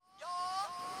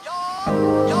Really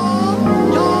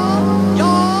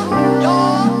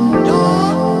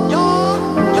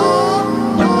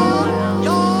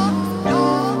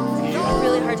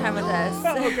hard time with this.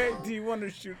 Okay, do you want to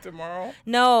shoot tomorrow?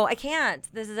 No, I can't.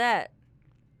 This is it.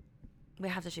 We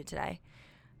have to shoot today.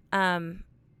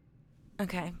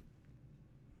 Okay.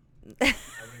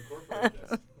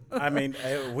 I mean,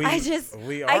 we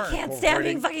are. I can't stand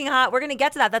being fucking hot. We're gonna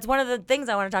get to that. That's one of the things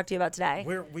I want to talk to you about today.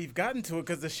 We've gotten to it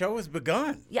because the show has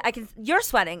begun. Yeah, I can. You're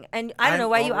sweating, and I don't know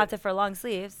why you opted for long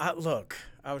sleeves. Look,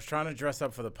 I was trying to dress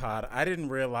up for the pod. I didn't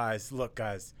realize. Look,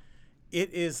 guys,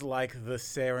 it is like the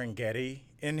Serengeti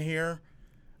in here.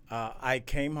 I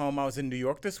came home. I was in New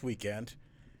York this weekend,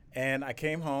 and I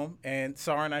came home, and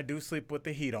Sarah and I do sleep with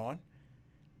the heat on.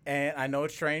 And I know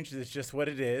it's strange. It's just what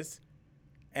it is.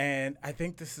 And I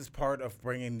think this is part of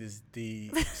bringing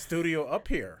the studio up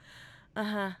here.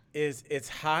 Uh-huh. It's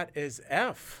hot as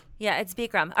F. Yeah, it's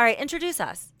Bikram. All right, introduce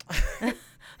us.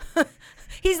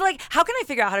 He's like, how can I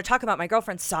figure out how to talk about my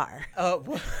girlfriend, Sar?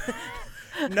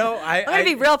 No, I'm gonna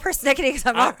be real persnickety because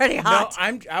I'm already hot.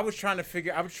 No, I was trying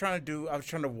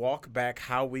to walk back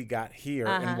how we got here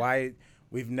and why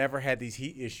we've never had these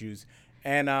heat issues.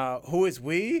 And who is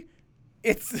we?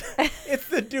 It's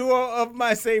the duo of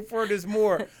My Safe Word Is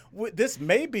More. This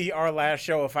may be our last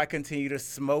show if I continue to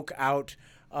smoke out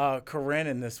Corinne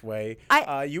in this way.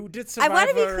 You did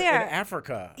Survivor in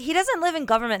Africa. He doesn't live in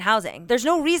government housing. There's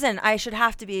no reason I should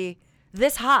have to be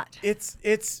this hot. It's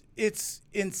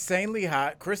insanely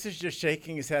hot. Chris is just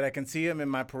shaking his head. I can see him in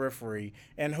my periphery.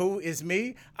 And who is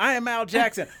me? I am Al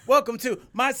Jackson. Welcome to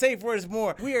My Safe Word Is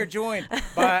More. We are joined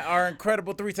by our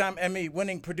incredible 3-time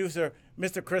Emmy-winning producer,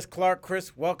 Mr. Chris Clark.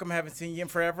 Chris, welcome. Haven't seen you in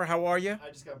forever. How are you? I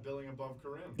just got billing above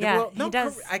Corinne. Yeah, he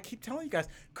does. I keep telling you guys,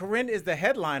 Corinne is the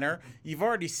headliner. You've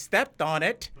already stepped on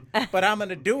it, but I'm going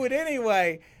to do it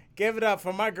anyway. Give it up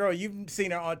for my girl. You've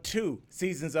seen her on 2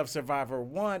 seasons of Survivor,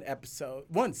 1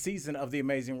 season of The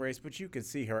Amazing Race, but you can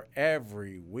see her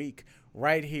every week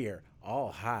right here,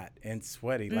 all hot and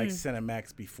sweaty, like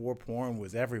Cinemax before porn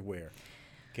was everywhere.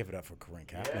 Give it up for Corinne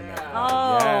Kaplan. Yeah.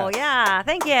 Oh, yes. yeah.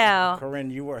 Thank you.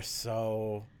 Corinne, you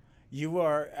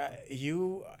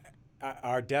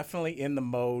are definitely in the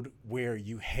mode where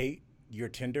you hate your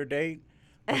Tinder date,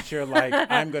 but you're like,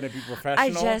 I'm going to be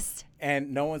professional,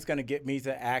 and no one's going to get me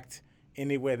to act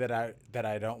any way that I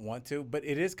don't want to. But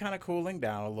it is kind of cooling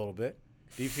down a little bit.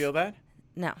 Do you feel that?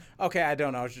 No. Okay, I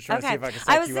don't know. I was just trying to see if I could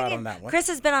psych you out on that one. Chris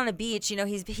has been on a beach. You know,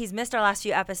 he's missed our last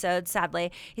few episodes,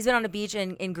 sadly. He's been on a beach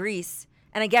in Greece,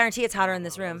 and I guarantee it's hotter in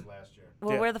this room. That was last year.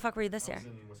 Well, where the fuck were you this year? I was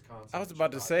in Wisconsin. I was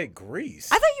about to say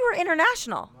Greece. I thought you were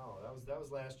international. No, that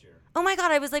was last year. Oh my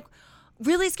God, I was like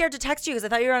really scared to text you because I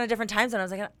thought you were on a different time zone. I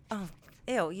was like, oh,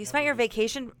 ew, you spent your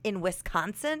vacation in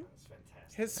Wisconsin? That's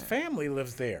fantastic. His family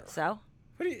lives there. So?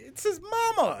 It's his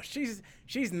mama. She's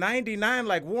 99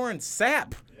 like Warren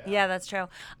Sapp. Yeah, that's true.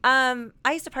 I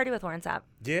used to party with Warren Sapp.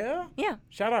 Yeah? Yeah.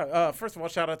 Shout out. First of all,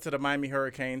 shout out to the Miami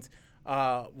Hurricanes.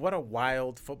 What a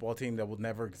wild football team that will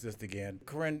never exist again.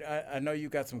 Corinne, I know you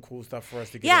got some cool stuff for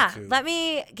us to get into. Let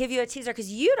me give you a teaser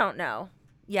because you don't know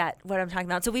yet what I'm talking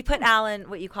about. So we put Alan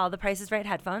what you call the Price is Right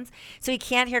headphones, so he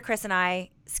can't hear Chris and I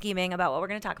scheming about what we're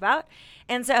going to talk about.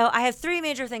 And so I have 3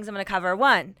 major things I'm going to cover.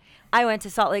 1, I went to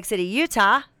Salt Lake City,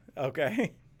 Utah.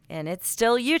 Okay. And it's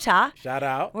still Utah. Shout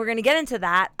out. We're going to get into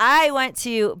that. I went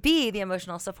to be the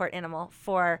emotional support animal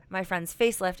for my friend's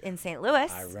facelift in St.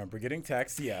 Louis. I remember getting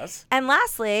texts, yes. And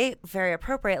lastly, very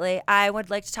appropriately, I would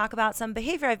like to talk about some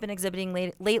behavior I've been exhibiting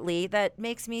lately that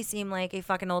makes me seem like a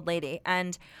fucking old lady.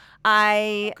 And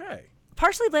I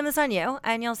partially blame this on you,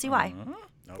 and you'll see why.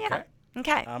 Okay. Yeah.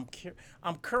 Okay.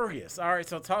 I'm curious. All right,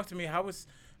 so talk to me. How was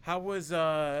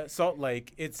Salt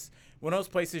Lake? It's one of those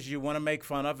places you want to make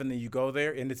fun of, and then you go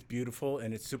there, and it's beautiful,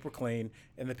 and it's super clean,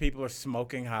 and the people are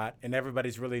smoking hot, and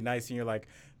everybody's really nice, and you're like,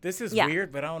 this is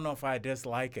weird, but I don't know if I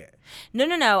dislike it.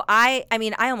 No. I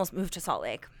mean, I almost moved to Salt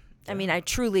Lake. I mean, I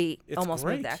truly almost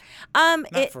moved there.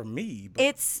 Not for me.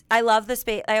 But I love the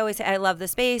space. I always say I love the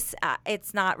space.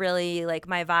 It's not really like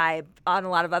my vibe on a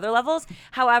lot of other levels.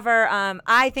 However,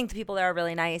 I think the people there are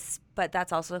really nice, but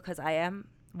that's also because I am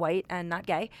white and not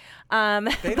gay.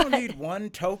 They don't need one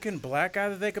token black guy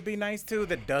that they could be nice to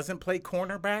that doesn't play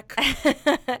cornerback.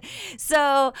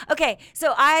 So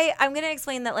I'm going to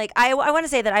explain that, like, I want to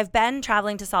say that I've been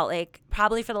traveling to Salt Lake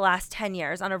probably for the last 10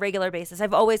 years on a regular basis.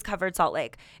 I've always covered Salt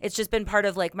Lake. It's just been part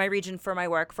of like my region for my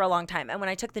work for a long time. And when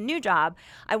I took the new job,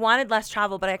 I wanted less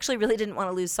travel, but I actually really didn't want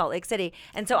to lose Salt Lake City.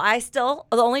 And so the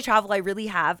only travel I really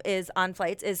have is on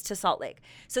flights is to Salt Lake.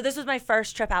 So this was my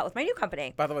first trip out with my new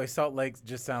company. By the way, Salt Lake,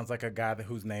 just just sounds like a guy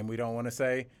whose name we don't want to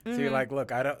say. So you're like,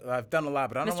 look, I've done a lot,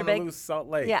 but I don't Mr. want Big? to lose Salt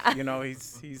Lake. Yeah. You know,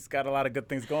 he's got a lot of good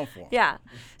things going for him. Yeah.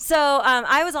 So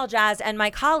I was all jazzed, and my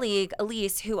colleague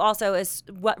Elise, who also is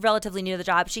relatively new to the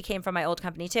job, she came from my old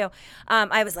company too.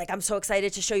 I was like, I'm so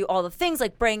excited to show you all the things.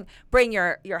 Like, bring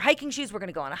your hiking shoes. We're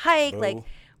gonna go on a hike. Ooh. Like,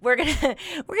 we're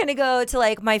gonna go to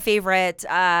like my favorite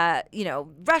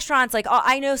restaurants. Like,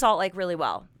 I know Salt Lake really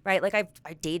well, right? Like,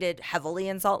 I dated heavily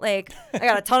in Salt Lake. I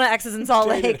got a ton of exes in Salt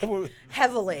Lake.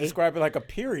 Heavily. Describe it like a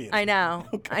period. I know.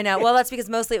 Okay. I know. Well, that's because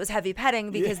mostly it was heavy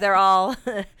petting because they're all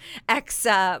ex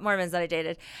Mormons that I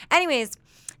dated. Anyways,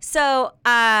 so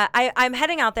I'm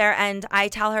heading out there and I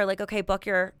tell her, like, okay, book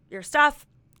your stuff.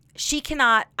 We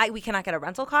cannot get a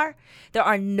rental car. There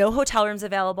are no hotel rooms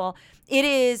available. It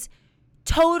is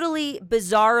totally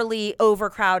bizarrely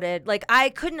overcrowded. Like,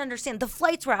 I couldn't understand. The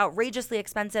flights were outrageously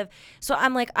expensive. So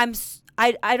I'm like,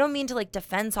 I don't mean to like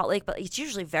defend Salt Lake, but it's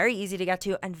usually very easy to get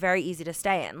to and very easy to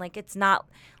stay in. Like, it's not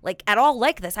like at all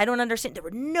like this. I don't understand. There were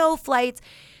no flights.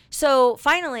 So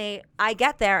finally I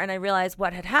get there and I realize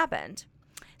what had happened.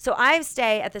 So I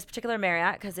stay at this particular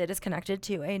Marriott because it is connected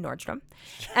to a Nordstrom.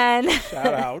 And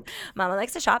Shout out. Mama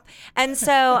likes to shop. And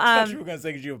so I thought you were going to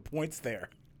say because you have points there.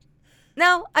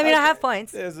 no, I mean, I have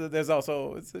points. There's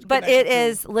also, it's But it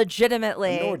is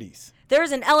legitimately, Nordies.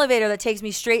 there's an elevator that takes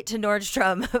me straight to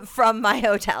Nordstrom from my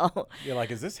hotel. You're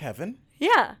like, is this heaven?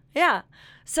 Yeah, yeah.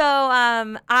 So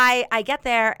I get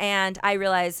there and I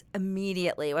realize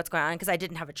immediately what's going on because I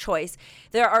didn't have a choice.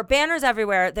 There are banners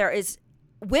everywhere. There is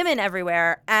women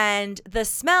everywhere, and the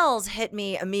smells hit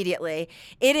me immediately.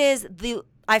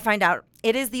 I find out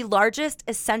it is the largest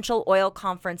essential oil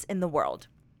conference in the world.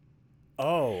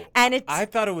 Oh, And I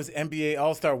thought it was NBA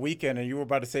All-Star Weekend, and you were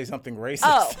about to say something racist.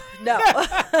 Oh, no.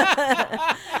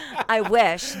 I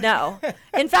wish. No.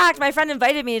 In fact, my friend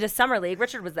invited me to Summer League.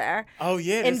 Richard was there. Oh,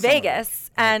 yeah. In this summer. Vegas.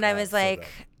 And I God, was so like, bad.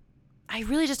 I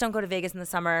really just don't go to Vegas in the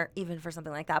summer, even for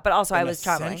something like that. But also, I was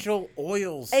traveling. Essential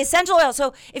oils. Essential oil.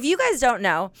 So if you guys don't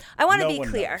know, I want to No be one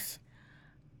clear. knows.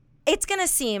 It's going to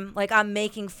seem like I'm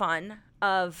making fun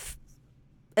of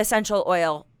essential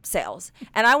oil sales.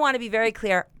 And I want to be very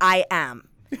clear, I am.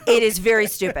 It is very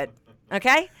stupid.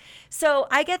 Okay? So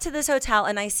I get to this hotel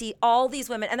and I see all these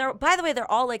women. And they're, by the way, they're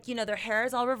all like, their hair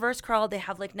is all reverse curled. They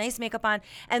have like nice makeup on.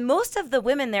 And most of the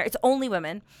women there, it's only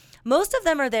women. Most of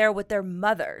them are there with their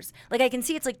mothers. Like, I can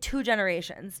see it's like 2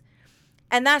 generations.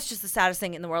 And that's just the saddest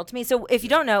thing in the world to me. So if you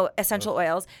don't know essential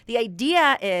oils, the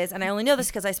idea is, and I only know this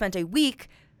because I spent a week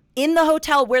in the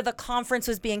hotel where the conference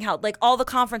was being held. Like, all the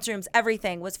conference rooms,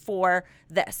 everything was for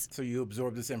this. So you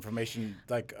absorb this information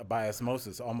like by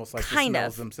osmosis, almost like Kind the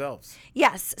of. smells themselves.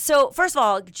 Yes. So first of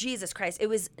all, Jesus Christ, it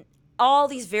was all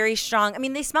these very strong. I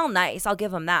mean, they smell nice. I'll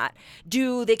give them that.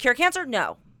 Do they cure cancer?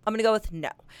 No. I'm going to go with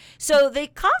no. So the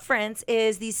conference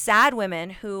is these sad women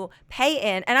who pay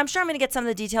in, and I'm sure I'm going to get some of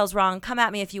the details wrong. Come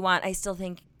at me if you want. I still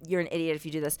think you're an idiot if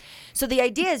you do this. So the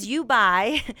idea is you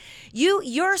buy,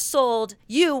 you're sold,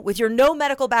 you with your no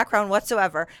medical background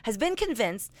whatsoever has been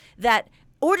convinced that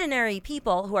ordinary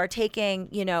people who are taking,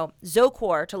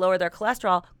 Zocor to lower their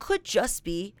cholesterol could just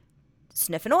be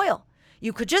sniffing oil.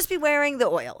 You could just be wearing the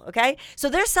oil, okay? So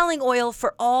they're selling oil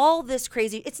for all this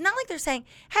crazy. It's not like they're saying,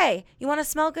 hey, you want to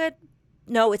smell good?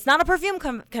 No, it's not a perfume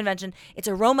convention. It's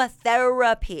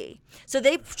aromatherapy. So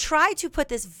they try to put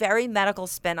this very medical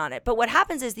spin on it. But what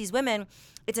happens is these women,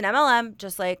 it's an MLM,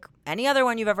 just like any other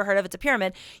one you've ever heard of. It's a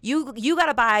pyramid. You got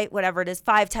to buy whatever it is,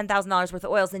 $5,000, $10,000 worth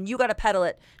of oils, and you got to peddle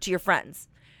it to your friends.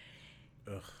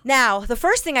 Ugh. Now, the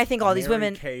first thing I think all these Mary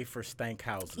women... Kay for stank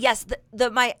houses. Yes,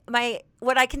 my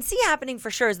what I can see happening for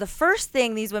sure is the first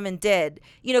thing these women did,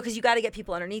 because you got to get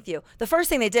people underneath you. The first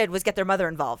thing they did was get their mother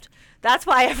involved. That's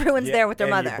why everyone's there with their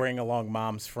and mother. You bring along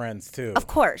mom's friends too. Of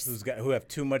course. Who have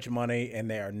too much money and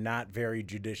they are not very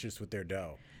judicious with their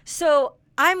dough. So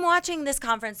I'm watching this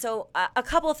conference. So a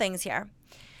couple things here.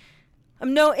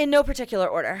 In no particular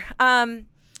order.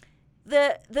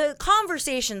 The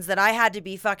conversations that I had to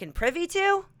be fucking privy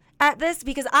to at this,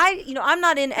 because I'm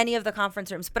not in any of the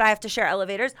conference rooms, but I have to share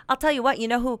elevators. I'll tell you what, you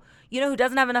know who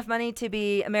doesn't have enough money to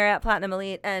be a Marriott Platinum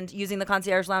Elite and using the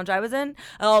concierge lounge I was in?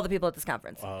 All the people at this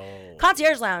conference. Oh.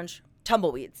 Concierge lounge,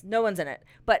 tumbleweeds. No one's in it.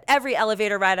 But every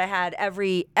elevator ride I had,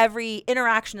 every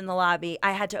interaction in the lobby,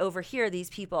 I had to overhear these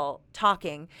people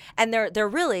talking. And they're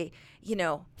really,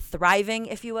 thriving,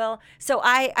 if you will. So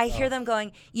I hear them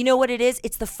going, you know what it is?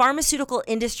 It's the pharmaceutical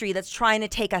industry that's trying to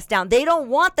take us down. They don't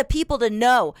want the people to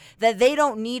know that they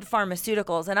don't need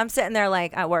pharmaceuticals. And I'm sitting there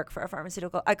like, I work for a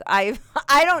pharmaceutical. I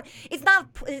don't,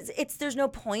 there's no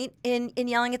point in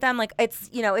yelling at them. Like it's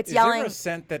yelling. Is there a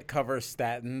scent that covers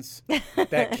statins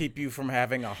that keep you from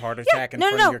having a heart attack in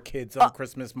front of your kids on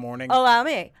Christmas morning? Allow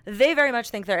me. They very much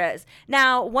think there is.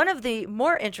 Now, one of the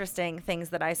more interesting things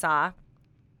that I saw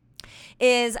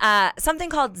is something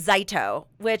called Zyto,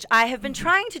 which I have been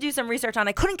trying to do some research on.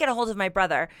 I couldn't get a hold of my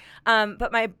brother,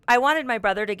 but I wanted my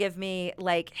brother to give me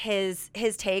like his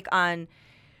take on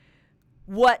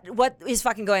what is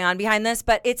fucking going on behind this.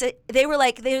 But there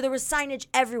was signage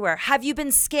everywhere. Have you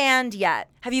been scanned yet?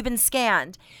 Have you been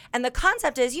scanned? And the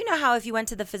concept is, you know how if you went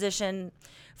to the physician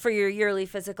for your yearly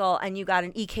physical and you got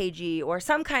an EKG or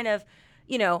some kind of,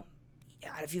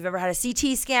 if you've ever had a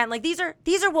CT scan, like these are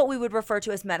what we would refer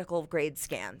to as medical grade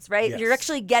scans, right? Yes. You're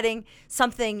actually getting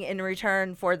something in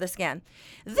return for the scan.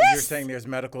 You're saying there's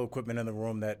medical equipment in the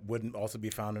room that wouldn't also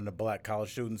be found in a black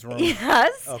college student's room?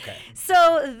 Yes. Okay.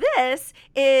 So this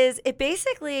is the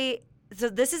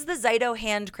Zyto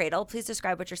hand cradle. Please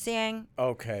describe what you're seeing.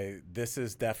 Okay, this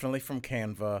is definitely from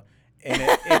Canva. And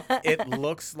it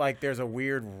looks like there's a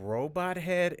weird robot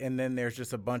head, and then there's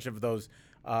just a bunch of those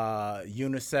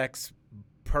unisex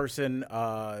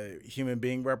human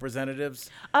being representatives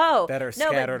that are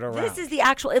scattered around. This is the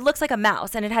actual, it looks like a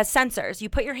mouse and it has sensors. You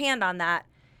put your hand on that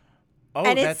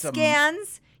and it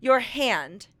scans your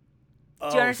hand.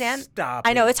 Do you understand? Stop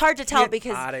I know, it. it's hard to tell Get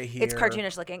because outta it's here.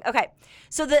 cartoonish looking. Okay,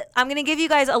 so I'm going to give you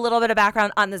guys a little bit of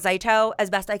background on the Zyto as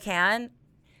best I can.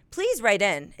 Please write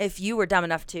in if you were dumb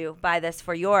enough to buy this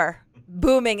for your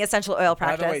booming essential oil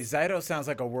practice. By the way, Zyto sounds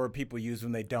like a word people use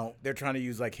when they don't. They're trying to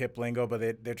use like hip lingo,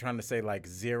 but they're trying to say like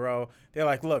zero. They're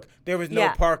like, look, there was no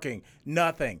parking,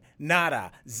 nothing,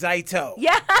 nada, Zyto.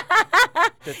 Yeah.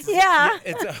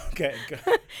 It's okay.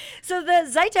 So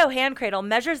the Zyto hand cradle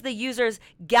measures the user's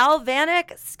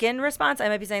galvanic skin response. I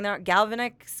might be saying that,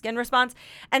 galvanic skin response,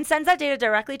 and sends that data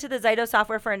directly to the Zyto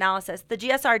software for analysis. The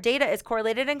GSR data is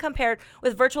correlated and compared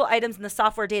with virtual items in the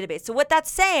software database. So what that's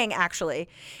saying actually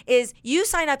is you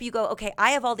sign up, you go, okay,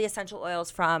 I have all the essential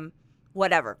oils from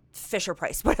whatever, Fisher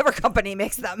Price, whatever company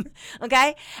makes them,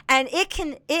 okay? And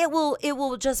it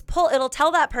will just pull, it'll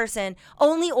tell that person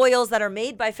only oils that are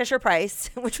made by Fisher Price,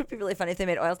 which would be really funny if they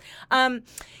made oils,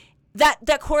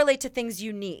 that correlate to things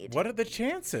you need. What are the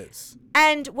chances?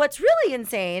 And what's really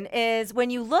insane is when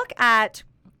you look at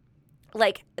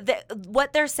like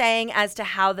what they're saying as to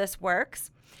how this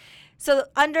works. So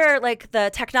under like the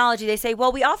technology, they say,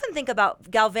 well, we often think about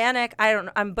galvanic,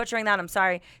 I'm butchering that, I'm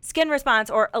sorry, skin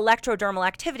response or electrodermal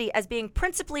activity as being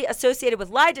principally associated with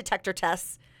lie detector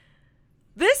tests.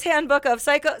 This handbook of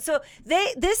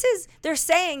they're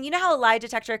saying, you know how a lie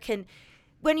detector can,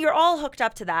 when you're all hooked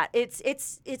up to that, it's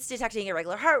detecting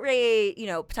irregular heart rate,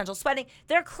 potential sweating.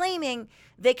 They're claiming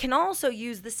they can also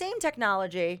use the same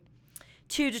technology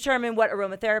to determine what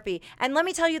aromatherapy. And let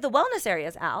me tell you the wellness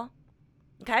areas, Al.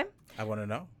 Okay? I want to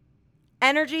know.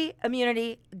 Energy,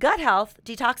 immunity, gut health,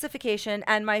 detoxification,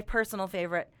 and my personal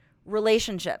favorite,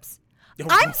 relationships.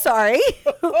 I'm sorry.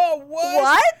 Oh, what?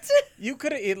 What? You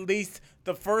could have at least,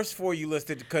 the first four you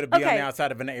listed could have been on the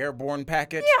outside of an airborne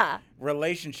package. Yeah.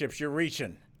 Relationships, you're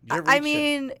reaching. I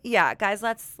mean, yeah, guys,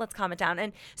 let's calm it down.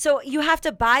 And so you have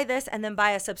to buy this and then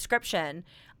buy a subscription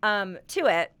to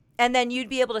it. And then you'd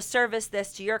be able to service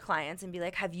this to your clients and be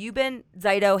like, have you been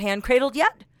Zyto hand cradled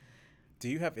yet? Do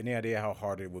you have any idea how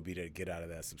hard it would be to get out of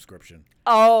that subscription?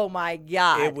 Oh, my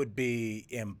God. It would be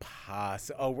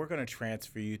impossible. Oh, we're going to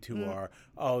transfer you to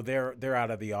they're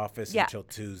out of the office until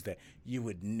Tuesday. You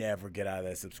would never get out of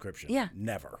that subscription. Yeah.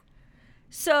 Never.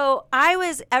 So I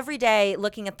was every day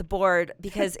looking at the board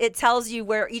because it tells you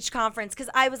where each conference, because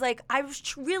I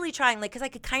was really trying, because I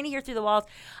could kind of hear through the walls.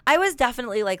 I was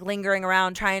definitely lingering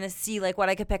around trying to see what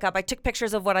I could pick up. I took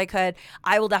pictures of what I could.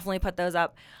 I will definitely put those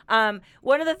up.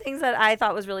 One of the things that I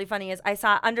thought was really funny is I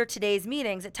saw under today's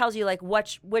meetings, it tells you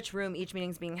which room each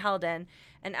meeting's being held in.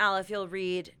 And Al, if you'll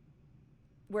read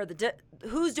where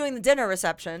who's doing the dinner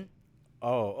reception.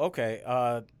 Oh,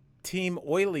 okay. Team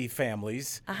Oily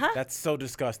Families. That's so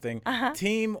disgusting.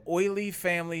 Team Oily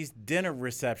Families dinner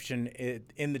reception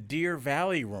in the Deer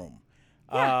Valley room.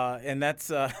 And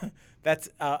that's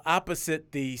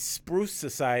opposite the Spruce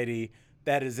Society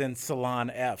that is in Salon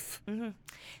F.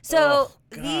 So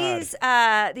these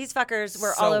fuckers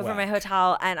were all over my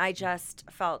hotel, and I just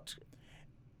felt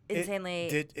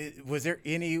insanely. Was there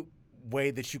any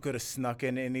way that you could have snuck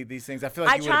in any of these things? I feel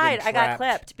like I you would have tried. been I got trapped.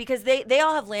 clipped because they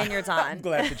all have lanyards on. I'm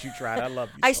glad that you tried. I love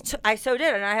you. I so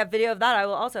did, and I have video of that. I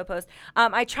will also post.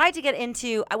 I tried to get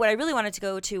into what I really wanted to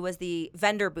go to was the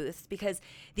vendor booths because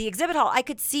the exhibit hall I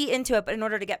could see into it, but in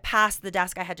order to get past the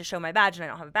desk, I had to show my badge, and I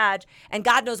don't have a badge. And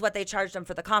God knows what they charged them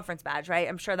for the conference badge, right?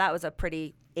 I'm sure that was a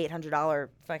pretty $800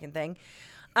 fucking thing.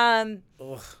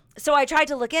 So I tried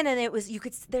to look in, and it was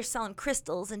they're selling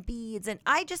crystals and beads, and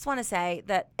I just want to say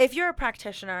that if you're a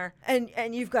practitioner and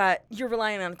you're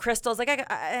relying on crystals, like I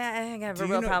have a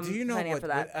real problem signing up for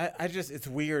that. I just it's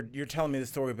weird. You're telling me the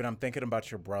story, but I'm thinking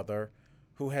about your brother,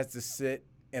 who has to sit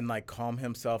and like calm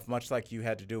himself, much like you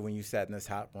had to do when you sat in this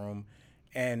hot room,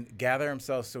 and gather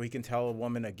himself so he can tell a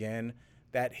woman again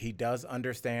that he does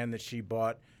understand that she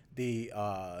bought the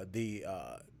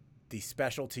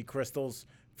specialty crystals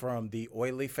from the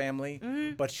Oily family,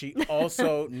 but she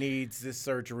also needs this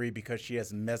surgery because she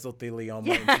has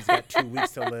mesothelioma and she's got 2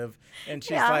 weeks to live. And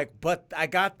she's like, but I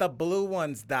got the blue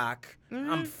ones, doc.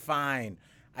 I'm fine.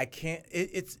 I can't.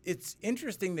 It's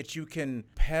interesting that you can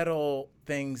peddle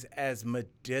things as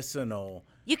medicinal.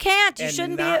 You can't. You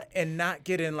shouldn't be. And not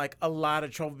get in like a lot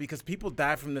of trouble because people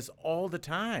die from this all the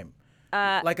time.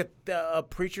 Like a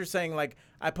preacher saying, like,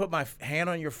 I put my hand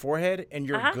on your forehead and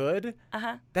you're good.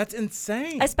 That's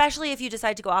insane. Especially if you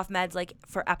decide to go off meds, like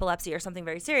for epilepsy or something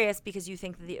very serious, because you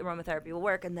think that the aromatherapy will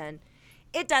work, and then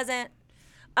it doesn't.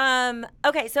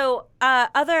 Okay, so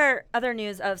other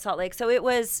news of Salt Lake. So it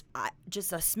was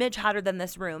just a smidge hotter than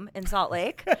this room in Salt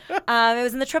Lake. It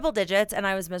was in the triple digits, and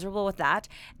I was miserable with that.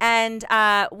 And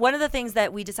one of the things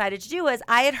that we decided to do was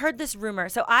I had heard this rumor.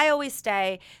 So I always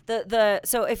stay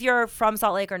so if you're from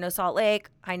Salt Lake or know Salt Lake,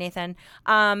 hi Nathan.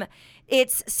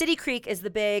 It's City Creek is the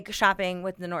big shopping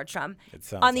with the Nordstrom.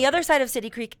 On the other side of City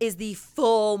Creek is the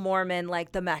full Mormon,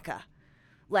 like the Mecca.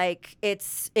 Like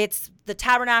it's the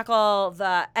tabernacle,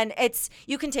 and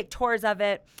you can take tours of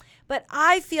it, but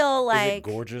I feel like is it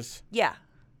gorgeous? Yeah.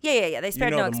 They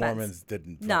spared no expense. The Mormons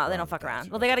didn't. No, they don't fuck around.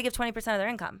 Well, they got to give 20% of their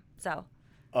income. So.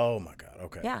 Oh my God.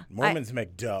 Okay. Yeah. Mormons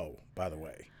make dough, by the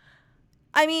way.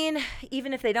 I mean,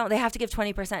 even if they don't, they have to give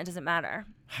 20%. It doesn't matter.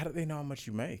 How do they know how much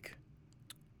you make?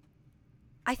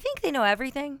 I think they know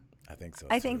everything. I think so.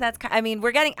 I think that's. I mean,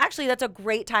 that's a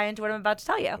great tie into what I'm about to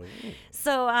tell you. Ooh.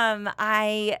 So,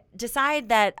 I decide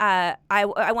that I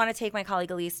want to take my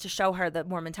colleague Elise to show her the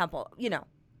Mormon temple. You know,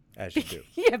 as you do.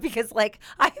 Yeah, because like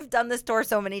I've done this tour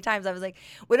so many times. I was like,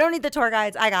 we don't need the tour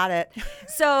guides. I got it.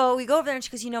 So we go over there, and she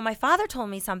goes, my father told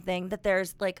me something that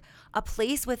there's like a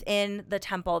place within the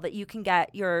temple that you can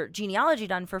get your genealogy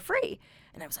done for free.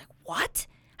 And I was like, what?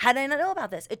 How did I not know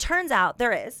about this? It turns out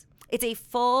there is. It's a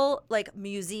full like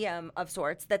museum of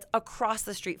sorts that's across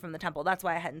the street from the temple. That's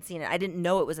why I hadn't seen it. I didn't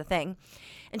know it was a thing.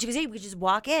 And she goes, hey, we could just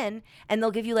walk in and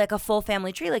they'll give you like a full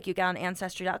family tree like you get on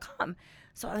Ancestry.com.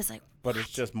 So I was like, but it's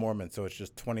just Mormon, so it's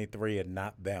just 23 and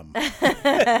not them.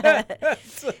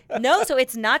 No, so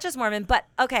it's not just Mormon. But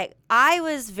okay, I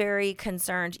was very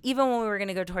concerned. Even when we were going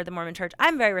to go toward the Mormon church,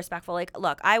 I'm very respectful. Like,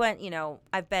 look, I went,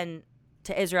 I've been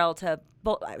to Israel, to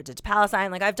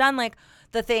Palestine. Like I've done like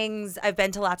the things. I've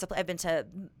been to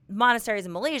monasteries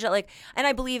in Malaysia. Like, and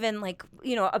I believe in like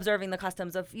observing the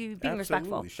customs of you being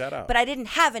respectful. Shout out. But I didn't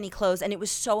have any clothes, and it was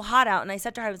so hot out. And I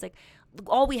said to her, I was like,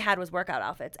 all we had was workout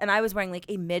outfits, and I was wearing like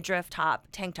a midriff top,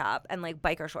 tank top, and like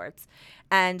biker shorts,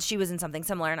 and she was in something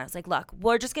similar. And I was like, look,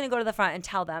 we're just gonna go to the front and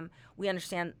tell them we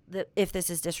understand that if this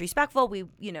is disrespectful, we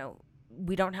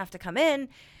don't have to come in.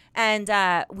 And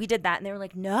we did that, and they were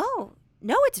like, no,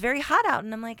 it's very hot out.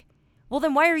 And I'm like, well,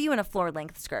 then why are you in a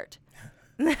floor-length skirt?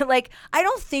 Like, I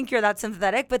don't think you're that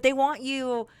sympathetic, but they want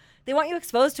you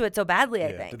exposed to it so badly,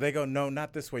 I think. Did they go, no,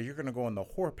 not this way. You're going to go on the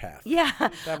whore path. Yeah.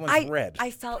 That one's red.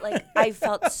 I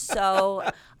felt so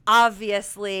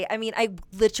obviously. I mean, I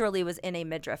literally was in a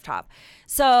midriff top.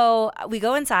 So we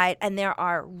go inside, and there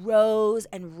are rows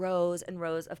and rows and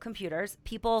rows of computers,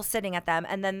 people sitting at them,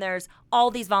 and then there's all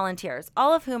these volunteers,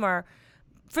 all of whom are,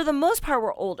 for the most part,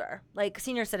 were older, like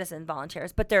senior citizen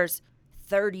volunteers, but there's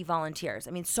 30 volunteers.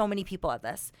 I mean, so many people at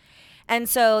this. And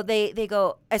so they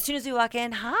go, as soon as we walk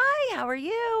in, hi, how are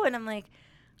you? And I'm like,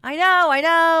 I know,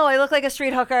 I look like a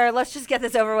street hooker. Let's just get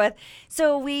this over with.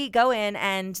 So we go in,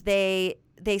 and they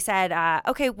said,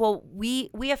 okay, well, we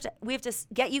have to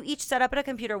get you each set up at a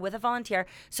computer with a volunteer.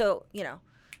 So,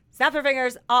 snap their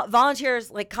fingers,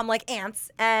 volunteers like come like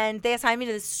ants, and they assigned me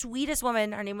to the sweetest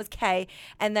woman. Her name was Kay.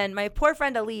 And then my poor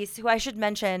friend Elise, who I should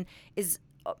mention is,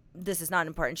 this is not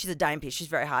important. She's a dime piece. She's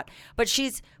very hot, but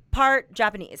she's part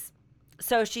Japanese.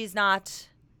 So she's not,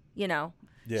 she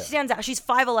stands out. She's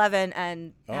 5'11"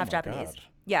 and half Japanese. God.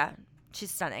 Yeah, she's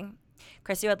stunning.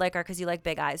 Chris, you would like her because you like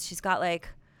big eyes. She's got like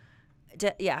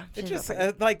Yeah. It she's just real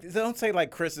pretty. like don't say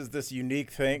like Chris is this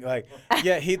unique thing. Like,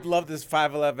 yeah, he'd love this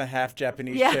 5'11" half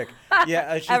Japanese Yeah. chick.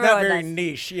 Yeah, she's Everyone not very does.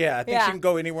 niche. Yeah, I think Yeah. she can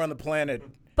go anywhere on the planet.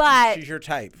 But She's your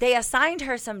type. they assigned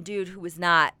her some dude who was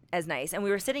not as nice, and we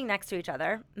were sitting next to each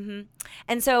other.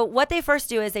 And so what they first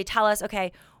do is they tell us,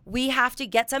 okay, we have to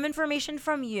get some information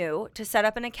from you to set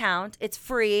up an account. It's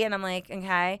free. And I'm like,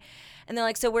 okay. And they're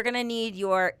like, so we're going to need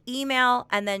your email,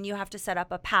 and then you have to set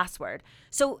up a password.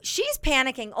 So she's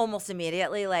panicking almost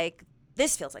immediately, like,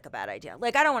 this feels like a bad idea.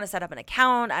 Like, I don't want to set up an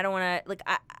account. I don't want to, like,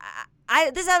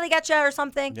 this is how they get you or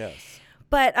something. Yes.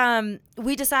 But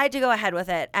we decided to go ahead with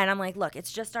it. And I'm like, look,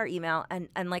 it's just our email.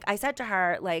 And like I said to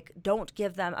her, like, don't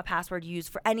give them a password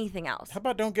used for anything else. How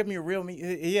about don't give me a real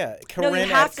yeah, No, you Corinne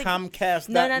have at to-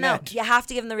 Comcast.net. No. You have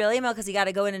to give them the real email because you got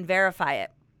to go in and verify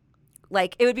it.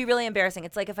 Like, it would be really embarrassing.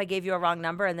 It's like if I gave you a wrong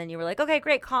number and then you were like, okay,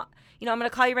 great, I'm going to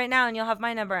call you right now and you'll have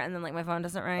my number. And then, like, my phone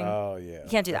doesn't ring. Oh, yeah. You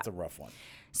can't do That's that. a rough one.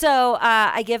 So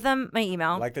I give them my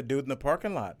email. Like the dude in the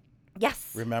parking lot.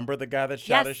 Yes. Remember the guy that shot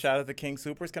Yes. his shot at the King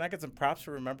Supers? Can I get some props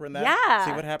for remembering that? Yeah.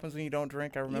 See what happens when you don't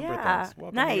drink? I remember Yeah. things.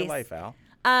 Welcome to your Nice. life, Al.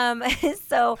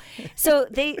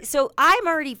 So I'm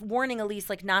already warning Elise,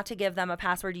 like, not to give them a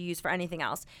password you use for anything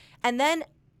else. And then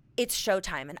it's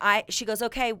showtime. And she goes,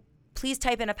 okay, please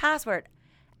type in a password.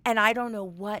 And I don't know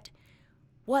what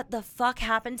the fuck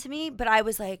happened to me, but I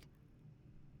was like,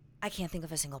 I can't think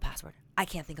of a single password. I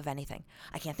can't think of anything.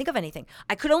 I can't think of anything.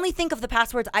 I could only think of the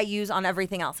passwords I use on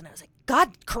everything else. And I was like,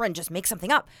 God, Corinne, just make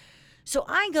something up. So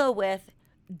I go with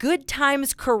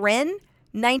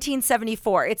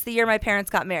GOODTIMESCORINNE1974. It's the year my parents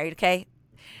got married, okay?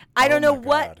 I don't know my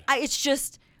what. God. It's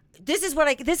just, this is what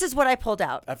I pulled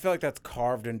out. I feel like that's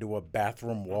carved into a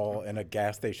bathroom wall in a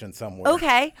gas station somewhere.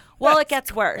 Okay. Well, it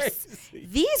gets worse. crazy.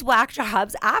 These whack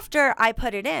jobs, after I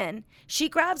put it in, she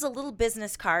grabs a little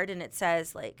business card and it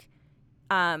says, like,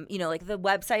 like the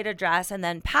website address and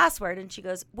then password. And she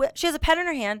goes, she has a pen in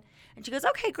her hand and she goes,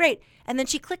 okay, great. And then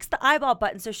she clicks the eyeball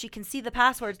button so she can see the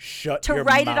password Shut to your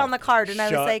write mouth. it on the card. And I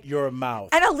was like, Shut your mouth.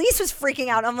 and Elise was freaking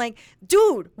out. I'm like,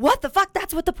 dude, what the fuck?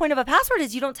 That's what the point of a password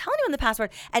is. You don't tell anyone the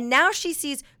password. And now she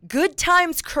sees Good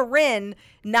Times Corinne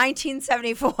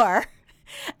 1974.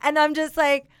 And I'm just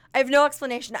like, I have no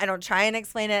explanation. I don't try and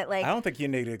explain it. Like, I don't think you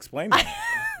need to explain that.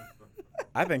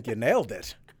 I think you nailed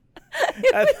it.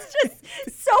 it was just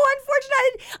so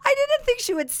unfortunate. I didn't think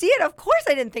she would see it. Of course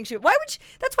I didn't think she would. Why would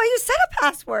that's why you set a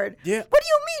password. Yeah. What do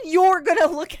you mean you're going to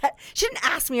look at? She didn't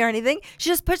ask me or anything. She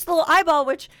just puts the little eyeball,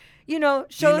 which, shows.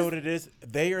 Do you know what it is?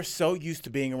 They are so used to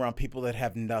being around people that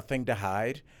have nothing to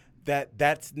hide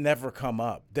that's never come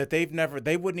up. That they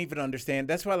wouldn't even understand.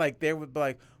 That's why, like, they would be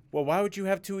like, well, why would you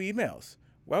have 2 emails?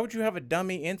 Why would you have a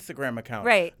dummy Instagram account?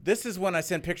 Right. This is when I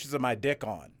send pictures of my dick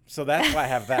on. So that's why I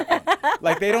have that one.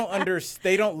 Like, they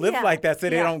don't live Yeah. like that, so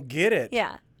they Yeah. don't get it.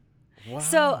 Yeah. Wow.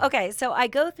 So, okay, so I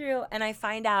go through and I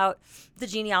find out the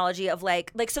genealogy of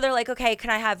like so they're like, okay, can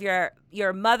I have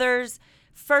your mother's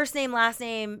first name, last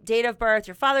name, date of birth,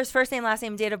 your father's first name, last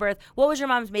name, date of birth, what was your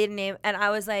mom's maiden name? And I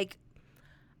was like,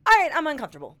 all right, I'm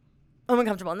uncomfortable. And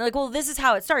they're like, well, this is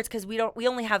how it starts because we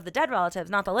only have the dead relatives,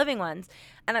 not the living ones.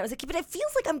 And I was like, but it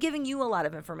feels like I'm giving you a lot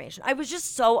of information. I was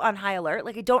just so on high alert.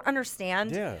 Like, I don't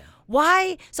understand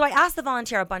why. So I asked the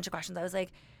volunteer a bunch of questions. I was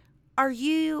like, are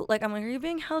you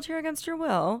being held here against your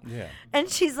will? Yeah. And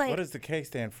she's like, What does the K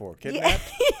stand for? Kidnapped?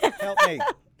 Help me.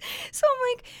 So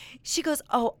I'm like, she goes,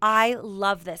 oh, I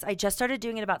love this. I just started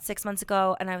doing it about 6 months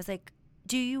ago. And I was like,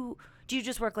 do you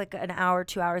just work like an hour,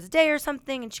 2 hours a day or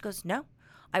something? And she goes, no,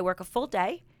 I work a full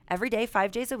day, every day, 5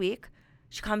 days a week.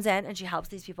 She comes in and she helps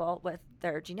these people with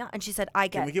their genealogy. And she said,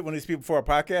 Can we get one of these people for a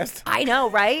podcast? I know,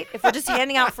 right? If we're just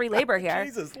handing out free labor here.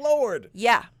 Jesus Lord.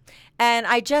 Yeah. And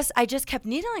I just kept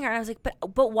needling her. And I was like,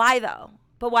 but why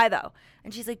though?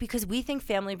 And she's like, because we think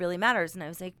family really matters. And I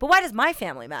was like, but why does my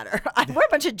family matter? We're a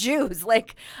bunch of Jews.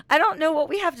 Like, I don't know what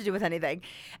we have to do with anything.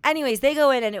 Anyways, they go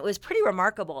in and it was pretty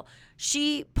remarkable.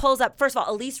 She pulls up. First of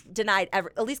all, Elise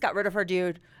got rid of her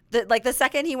dude. The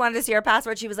second he wanted to see her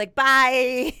password, she was like,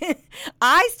 bye.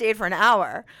 I stayed for an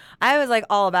hour. I was like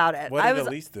all about it. What did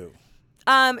Elise do?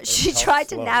 She talk tried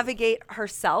to slow. navigate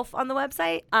herself on the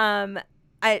website.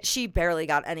 She barely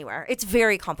got anywhere. It's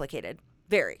very complicated.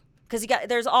 Very. Because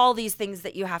there's all these things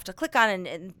that you have to click on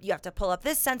and you have to pull up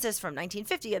this census from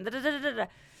 1950 and da-da-da-da-da.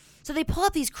 So they pull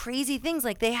up these crazy things.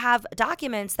 Like they have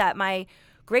documents that my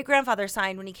great-grandfather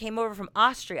signed when he came over from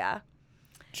Austria.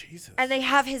 Jesus. And they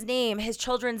have his name, his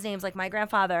children's names, like my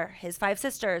grandfather, his 5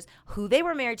 sisters, who they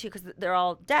were married to because they're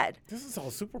all dead. This is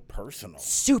all super personal.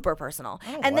 Super personal.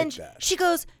 I don't And like then that. she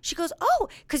goes, oh,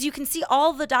 because you can see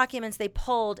all the documents they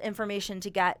pulled information to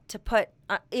get to put.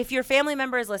 If your family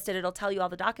member is listed, it'll tell you all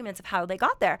the documents of how they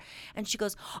got there. And she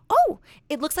goes, oh,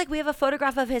 it looks like we have a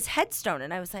photograph of his headstone.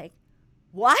 And I was like,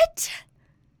 what?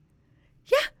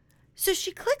 Yeah. So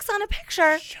she clicks on a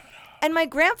picture. Shut up. And my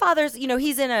grandfather's,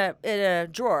 he's in a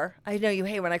drawer. I know you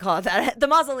hate when I call it that. The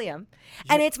mausoleum.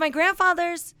 And it's my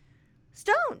grandfather's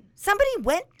stone. Somebody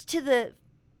went to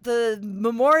the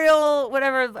memorial,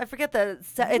 whatever, I forget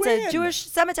it's a Jewish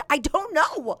cemetery. I don't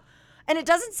know. And it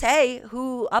doesn't say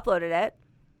who uploaded it.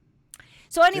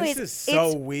 So anyways. This is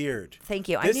so weird. Thank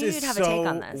you. I knew you'd have a take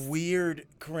on this. This is so weird,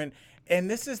 Corinne. And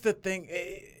this is the thing.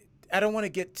 I don't want to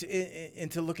get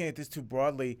into looking at this too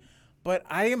broadly, but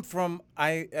I'm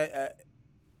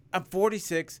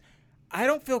 46. I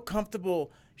don't feel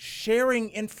comfortable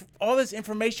sharing all this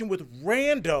information with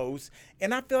randos,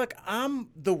 and I feel like I'm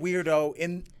the weirdo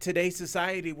in today's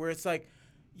society where it's like,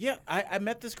 yeah, I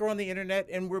met this girl on the internet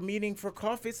and we're meeting for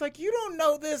coffee. It's like, you don't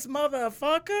know this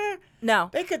motherfucker. No.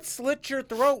 They could slit your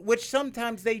throat, which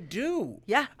sometimes they do.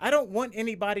 Yeah. I don't want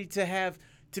anybody to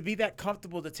be that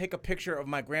comfortable to take a picture of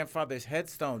my grandfather's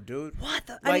headstone, dude. What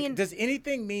the? Like, does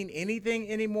anything mean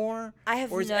anything anymore?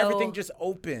 Or is everything just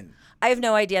open? I have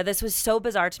no idea. This was so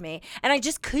bizarre to me. And I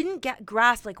just couldn't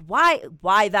grasp, like,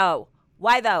 why though?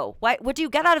 Why though? What do you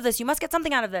get out of this? You must get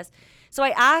something out of this. So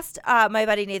I asked my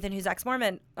buddy Nathan, who's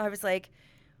ex-Mormon, I was like,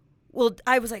 what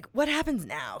happens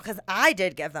now? Because I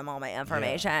did give them all my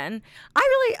information. Yeah.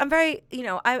 I'm very,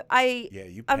 you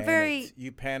I'm very,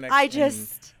 you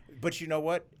panicked. But you know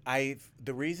what?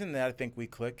 The reason that I think we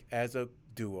click as a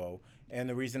duo, and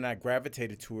the reason I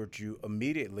gravitated towards you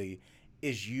immediately,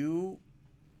 is you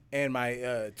and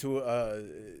to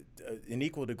an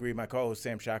equal degree, my co-host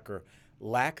Sam Shacker,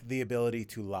 lack the ability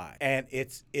to lie. And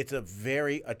it's a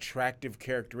very attractive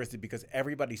characteristic because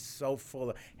everybody's so full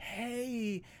of,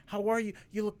 hey, how are you?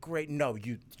 You look great. No,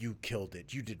 you killed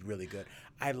it. You did really good.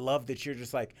 I love that you're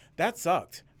just like, that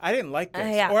sucked. I didn't like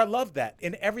this. Yeah. Or I love that.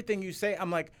 In everything you say, I'm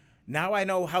like, now I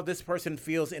know how this person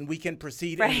feels and we can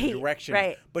proceed in the direction.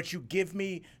 Right. But you give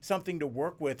me something to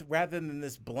work with rather than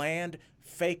this bland,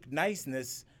 fake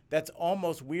niceness that's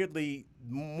almost weirdly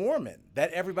Mormon,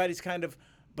 that everybody's kind of,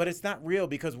 but it's not real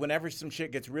because whenever some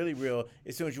shit gets really real,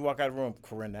 as soon as you walk out of the room,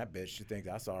 Corinne, that bitch, she thinks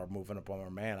I saw her moving up on her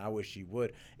man. I wish she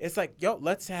would. It's like, yo,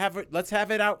 let's have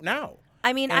it out now.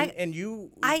 I mean,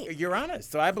 you're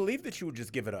honest, so I believe that you would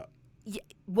just give it up. Yeah,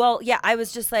 well, yeah, I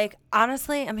was just like,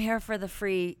 honestly, I'm here for the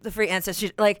free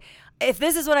ancestry. Like, if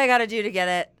this is what I got to do to get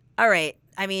it, all right.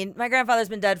 I mean, my grandfather's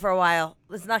been dead for a while.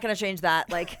 It's not going to change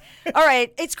that. Like, all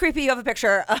right, it's creepy. You have a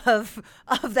picture of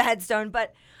the headstone,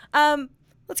 but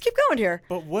let's keep going here.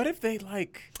 But what if they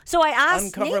So I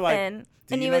asked uncover Nathan,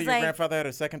 do and you he know was your like, grandfather had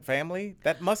a second family?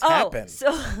 That must happen.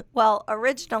 Well,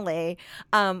 originally,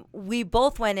 we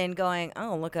both went in going,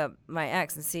 oh, look up my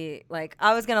ex and see. Like,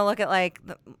 I was gonna look at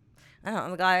I don't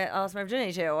know, the guy I lost my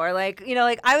virginity to, or I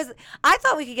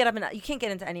thought we could get up and you can't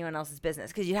get into anyone else's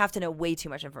business because you have to know way too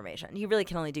much information. You really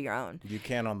can only do your own. You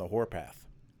can on the whore path.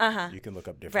 You can look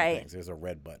up different things. There's a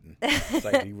red button. It's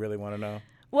like, do you really want to know?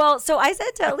 Well, so I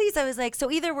said to Elise, I was like, so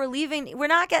either we're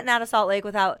not getting out of Salt Lake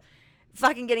without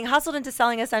fucking getting hustled into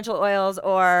selling essential oils,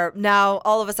 or now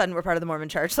all of a sudden we're part of the Mormon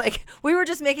church. Like, we were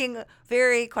just making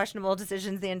very questionable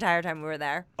decisions the entire time we were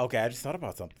there. Okay, I just thought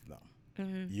about something though.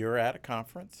 You're at a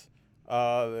conference.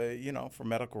 For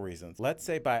medical reasons. Let's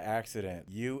say by accident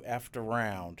you effed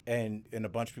around and a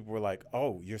bunch of people were like,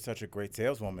 oh, you're such a great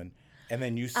saleswoman. And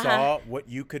then you saw what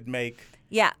you could make.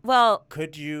 Yeah, well.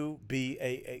 Could you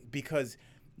be because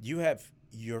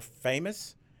you're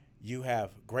famous, you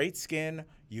have great skin,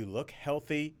 you look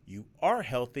healthy, you are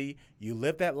healthy, you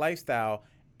live that lifestyle,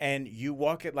 and you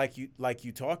walk it like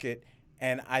you talk it.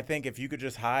 And I think if you could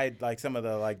just hide some of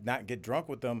the not get drunk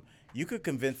with them, you could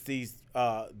convince these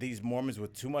Mormons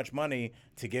with too much money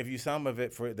to give you some of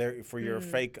it for your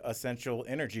fake essential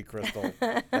energy crystal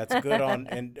that's good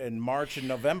in March and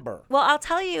November. Well, I'll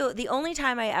tell you, the only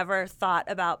time I ever thought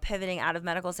about pivoting out of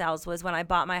medical sales was when I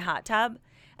bought my hot tub.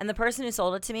 And the person who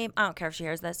sold it to me, I don't care if she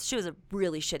hears this, she was a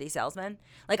really shitty salesman.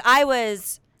 I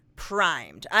was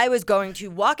primed. I was going to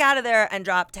walk out of there and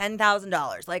drop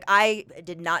 $10,000. I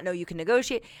did not know you can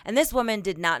negotiate. And this woman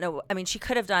did not know. I mean, she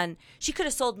could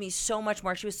have sold me so much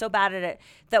more. She was so bad at it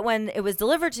that when it was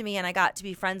delivered to me and I got to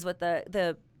be friends with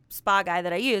the spa guy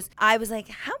that I used, I was like,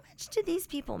 how much do these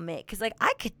people make? Because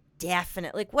I could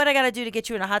definitely, what I got to do to get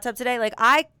you in a hot tub today?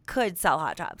 I could sell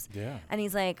hot tubs. Yeah. And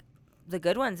he's like, the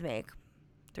good ones make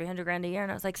 300 grand a year.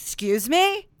 And I was like, excuse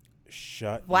me?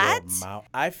 Shut What? your mouth.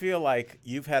 I feel like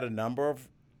you've had a number of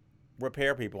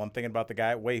repair people. I'm thinking about the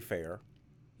guy at Wayfair.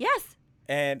 Yes.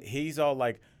 And he's all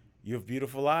like, you have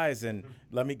beautiful eyes, and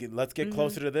let's get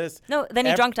closer to this. No, then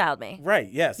he drunk dialed me. Right,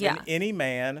 yes. Yeah. And any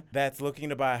man that's looking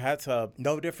to buy a hot tub,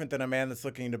 no different than a man that's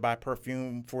looking to buy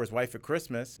perfume for his wife at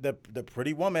Christmas, the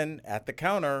pretty woman at the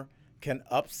counter can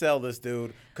upsell this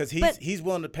dude because he's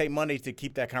willing to pay money to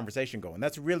keep that conversation going.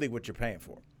 That's really what you're paying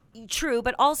for. True,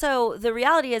 but also the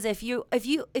reality is if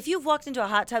you've walked into a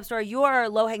hot tub store, you are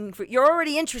low hanging fruit. You're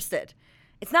already interested.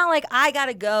 It's not like I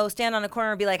gotta go stand on a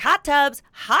corner and be like, hot tubs.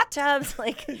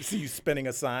 Like, See you spinning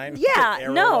a sign? yeah,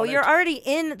 no, you're already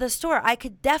in the store. I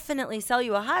could definitely sell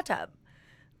you a hot tub.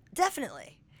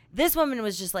 Definitely. This woman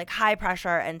was just like high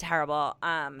pressure and terrible.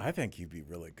 I think you'd be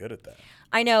really good at that.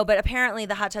 I know, but apparently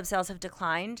the hot tub sales have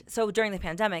declined. So during the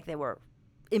pandemic, they were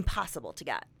impossible to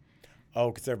get. Oh,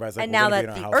 because everybody's like, And we're now gonna be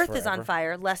that in the our house earth is on forever.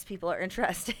 fire, less people are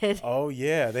interested. Oh,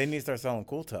 yeah. They need to start selling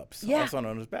cool tubs. Yeah. Also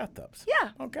known as bathtubs. Yeah.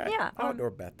 Okay. Yeah. Outdoor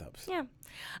bathtubs. Yeah.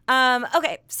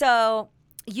 Okay, so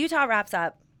Utah wraps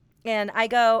up, and I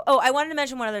go, oh, I wanted to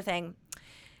mention one other thing.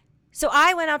 So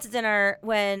I went out to dinner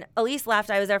when Elise left.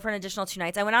 I was there for an additional 2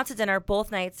 nights. I went out to dinner both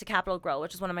nights to Capitol Grill,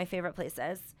 which is one of my favorite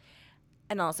places.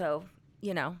 And also,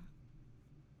 you know,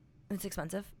 it's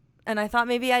expensive. And I thought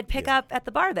maybe I'd pick up at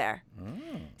the bar there.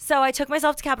 So I took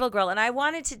myself to Capitol Grill, and I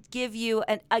wanted to give you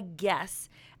a guess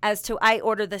as to I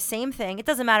order the same thing. It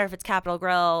doesn't matter if it's Capitol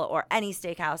Grill or any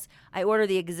steakhouse. I order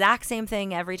the exact same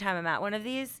thing every time I'm at one of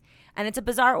these, and it's a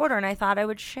bizarre order, and I thought I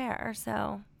would share.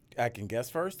 So I can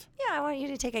guess first? yeah, I want you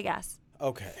to take a guess.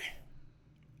 Okay.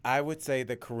 I would say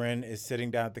that Corinne is sitting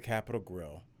down at the Capitol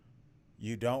Grill.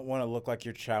 You don't want to look like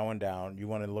you're chowing down. You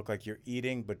want to look like you're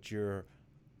eating, but you're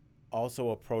also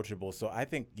approachable. So I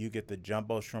think you get the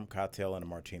jumbo shrimp cocktail and a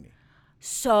martini.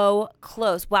 So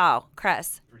close. Wow,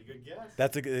 Chris. Pretty good guess.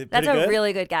 That's a pretty That's good? a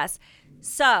really good guess.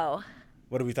 So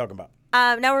What are we talking about?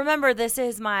 now remember, this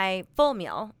is my full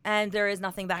meal, and there is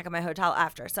nothing back at my hotel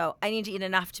after. So I need to eat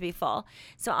enough to be full.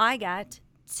 So I get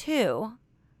 2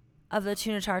 of the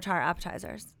tuna tartare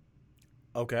appetizers.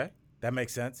 Okay. That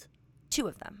makes sense. 2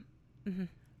 of them.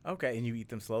 Okay. And you eat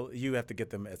them slowly? You have to get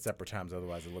them at separate times.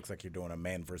 Otherwise, it looks like you're doing a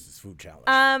man versus food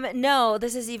challenge. No,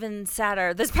 this is even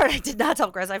sadder. This part I did not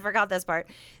tell Chris. I forgot this part.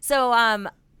 So,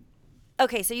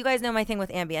 okay, so you guys know my thing with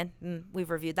Ambien. We've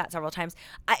reviewed that several times.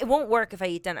 It won't work if I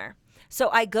eat dinner. So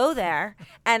I go there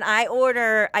and I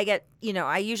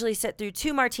usually sit through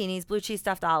 2 martinis, blue cheese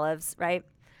stuffed olives, right?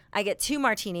 I get 2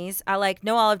 martinis. I like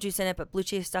no olive juice in it, but blue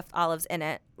cheese stuffed olives in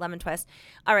it, lemon twist.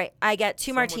 All right, I get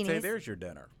 2 Some martinis. would say there's your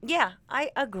dinner. Yeah,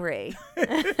 I agree.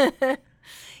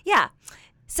 Yeah.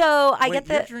 So I get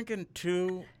You're drinking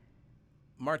 2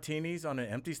 martinis on an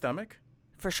empty stomach?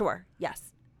 for sure.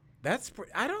 Yes.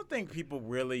 I don't think people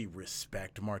really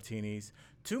respect martinis.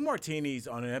 2 martinis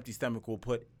on an empty stomach will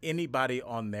put anybody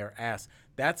on their ass.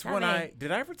 That's Not when me.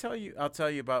 did I ever tell you? I'll tell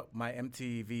you about my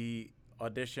MTV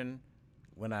audition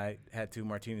when I had 2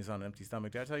 martinis on an empty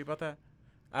stomach. Did I tell you about that?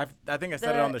 I think I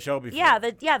said it on the show before. Yeah,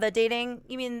 the dating.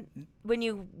 You mean when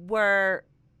you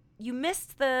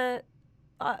missed the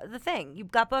thing? You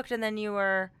got booked and then you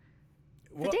were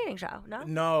the dating show.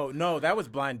 No. No, that was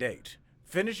Blind Date.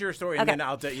 Finish your story and Okay. then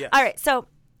I'll tell you. Yes. All right, so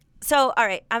all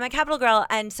right, I'm at Capitol Grill,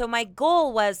 and so my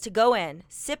goal was to go in,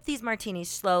 sip these martinis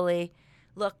slowly,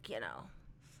 look,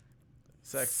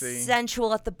 Sexy.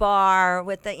 sensual at the bar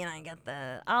with the, I get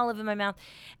the olive in my mouth,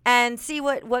 and see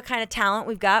what kind of talent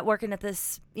we've got working at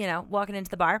this, walking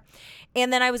into the bar.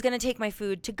 And then I was going to take my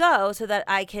food to go so that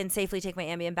I can safely take my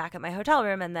Ambien back at my hotel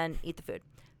room and then eat the food.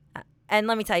 And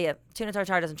let me tell you, tuna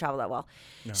tartare doesn't travel that well.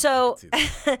 No, So, I can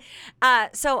see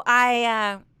that. so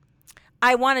I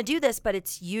want to do this, but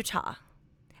it's Utah,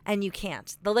 and you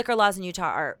can't. The liquor laws in Utah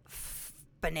are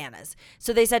bananas.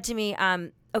 So they said to me,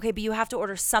 okay, but you have to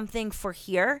order something for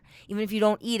here. Even if you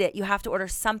don't eat it, you have to order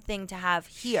something to have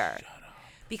here. Shut up.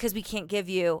 Because we can't give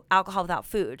you alcohol without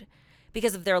food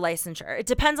because of their licensure. It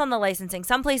depends on the licensing.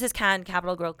 Some places can,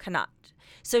 Capitol Grill cannot.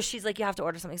 So she's like, you have to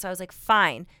order something. So I was like,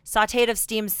 fine.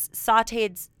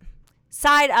 Sauteed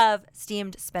side of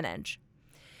steamed spinach.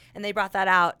 And they brought that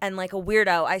out, and like a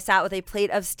weirdo, I sat with a plate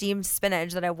of steamed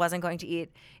spinach that I wasn't going to eat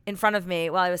in front of me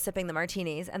while I was sipping the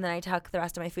martinis, and then I took the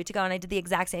rest of my food to go, and I did the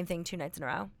exact same thing 2 nights in a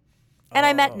row. And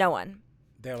I met no one.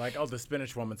 They're like, oh, the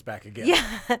spinach woman's back again.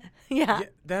 Yeah. Yeah.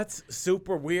 That's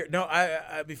super weird. No,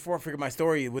 I before I figure my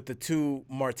story with the 2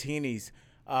 martinis,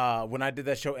 when I did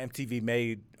that show MTV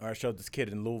Made, or I showed this kid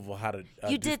in Louisville how to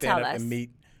You do did stand-up tell us. and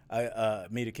meet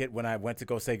a kid. When I went to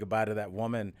go say goodbye to that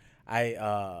woman,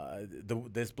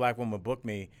 This black woman booked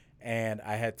me, and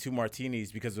I had 2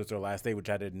 martinis because it was her last day, which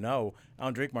I didn't know. I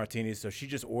don't drink martinis, so she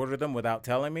just ordered them without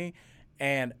telling me.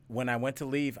 And when I went to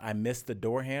leave, I missed the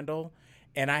door handle,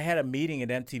 and I had a meeting at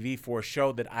MTV for a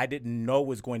show that I didn't know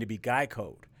was going to be Guy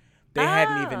Code. They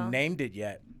hadn't even named it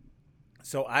yet.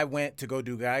 So I went to go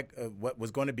do what was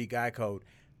going to be Guy Code,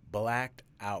 blacked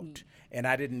out. And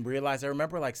I didn't realize. I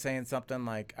remember like saying something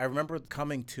like, I remember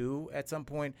coming to at some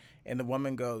point, and the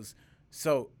woman goes,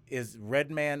 "So is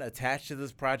Redman attached to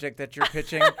this project that you're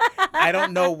pitching?" I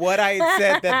don't know what I had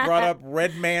said that brought up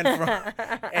Redman from.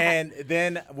 And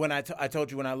then when I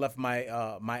told you when I left,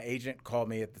 my agent called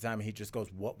me at the time, and he just goes,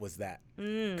 "What was that?"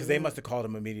 Because they must have called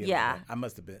him immediately. Yeah. I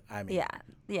must have been. I mean,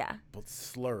 yeah,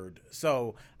 slurred.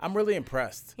 So I'm really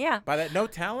impressed. Yeah. By that, no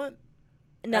talent.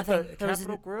 Nothing. At the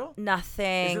Capitol Grill.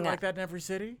 Nothing. Is it like that in every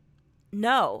city?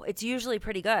 No, it's usually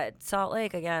pretty good. Salt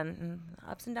Lake, again,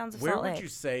 ups and downs of Where Salt Lake. would you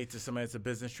say to somebody that's a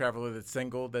business traveler that's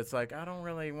single, that's like, I don't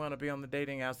really want to be on the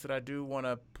dating apps, that I do want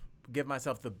to give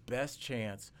myself the best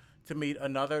chance to meet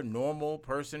another normal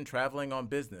person traveling on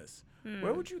business?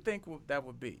 Where would you think that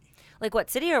would be? Like what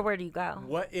city, or where do you go?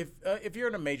 What if you're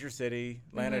in a major city,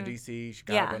 Atlanta, D.C.,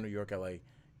 Chicago, New York, L.A.,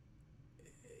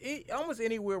 almost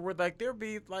anywhere where like there'd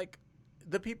be like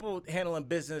the people handling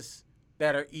business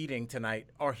that are eating tonight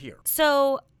are here.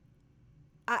 So,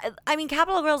 I mean,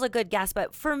 Capitol Grill's a good guess,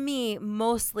 but for me,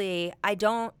 mostly, I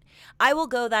will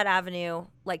go that avenue,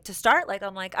 like to start, like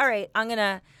I'm like, all right, I'm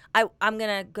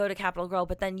gonna go to Capitol Grill,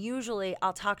 but then usually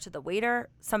I'll talk to the waiter,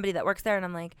 somebody that works there, and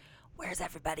I'm like, where's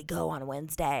everybody go on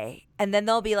Wednesday? And then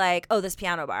they'll be like, oh, this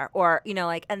piano bar, or,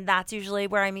 like, and that's usually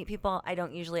where I meet people. I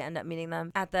don't usually end up meeting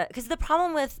them because the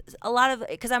problem with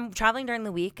because I'm traveling during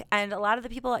the week, and a lot of the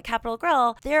people at Capitol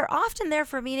Grill, they're often there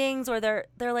for meetings, or they're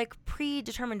like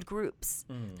predetermined groups.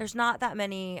 There's not that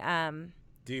many.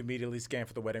 Do you immediately scan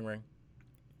for the wedding ring?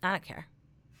 I don't care.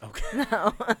 Okay.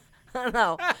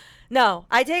 No.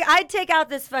 I'd take out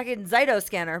this fucking Zyto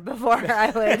scanner before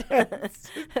I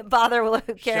would bother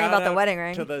caring about the wedding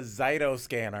ring. To the Zyto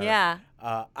scanner. Yeah.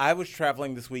 I was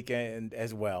traveling this weekend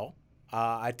as well.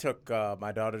 I took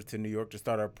my daughter to New York to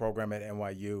start our program at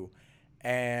NYU,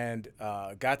 and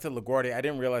got to LaGuardia. I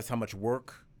didn't realize how much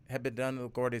work had been done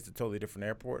at LaGuardia. It's a totally different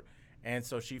airport. And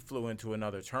so she flew into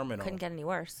another terminal. Couldn't get any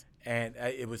worse. And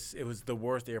it was the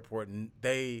worst airport. And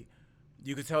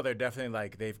you could tell they're definitely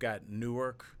like, they've got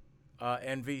Newark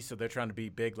envy, so they're trying to be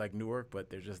big like Newark,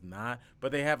 but they're just not.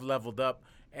 But they have leveled up,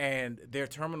 and their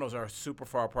terminals are super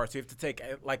far apart. So you have to take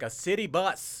like a city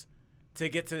bus to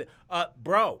get to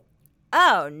bro.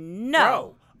 Oh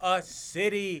no. Bro,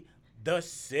 the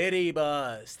city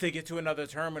bus to get to another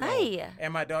terminal. Hey.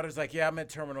 And my daughter's like, yeah, I'm at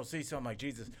Terminal C. So I'm like,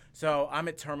 Jesus. So I'm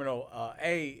at Terminal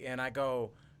A, and I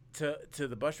go to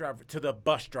the bus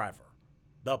driver.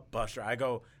 I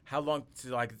go, how long to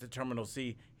like the Terminal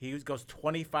C? He goes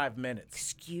 25 minutes.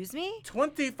 Excuse me?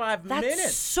 25 That's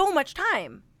minutes. so much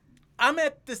time. I'm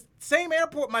at the same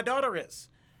airport my daughter is.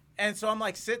 And so I'm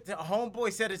like,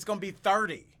 homeboy said it's going to be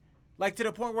 30. Like to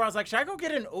the point where I was like, should I go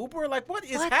get an Uber? Like, what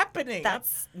is happening?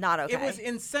 That's not okay. It was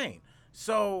insane.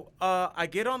 So I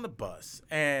get on the bus,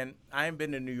 and I haven't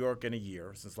been to New York in a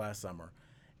year, since last summer.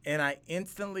 And I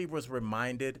instantly was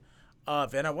reminded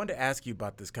of, and I wanted to ask you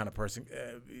about this kind of person,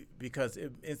 because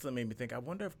it instantly made me think, I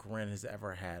wonder if Corinne has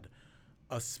ever had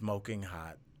a smoking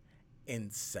hot,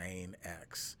 insane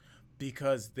ex.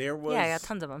 Because there was... Yeah, I got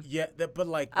tons of them. Yeah, but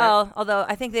like... although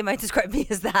I think they might describe me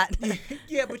as that.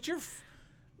 Yeah, but you're...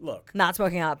 Look. Not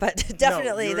smoking hot, but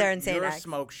definitely they're insane You're ex. a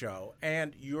smoke show,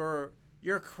 and you're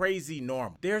crazy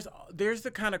normal. There's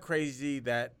the kind of crazy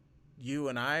that you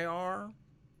and I are,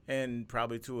 and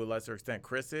probably to a lesser extent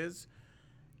Chris is.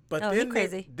 But he's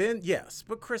crazy. Yes,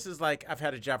 but Chris is like, I've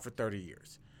had a job for 30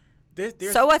 years.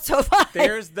 So what? So far.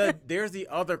 There's the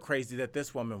other crazy that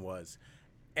this woman was,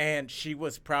 and she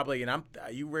was probably, and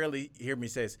you rarely hear me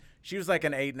say this, she was like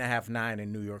an 8.5, 9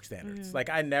 in New York standards. Mm-hmm. Like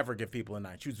I never give people a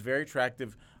 9. She was a very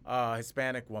attractive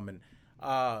Hispanic woman.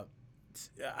 I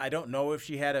don't know if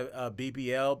she had a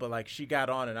BBL, but like she got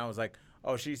on, and I was like,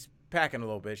 oh, she's packing a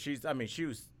little bit. She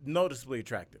was noticeably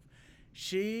attractive.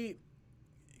 She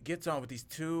gets on with these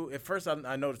two. At first,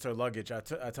 I noticed her luggage. I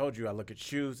told you I look at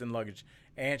shoes and luggage,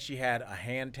 and she had a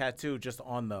hand tattoo just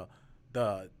on the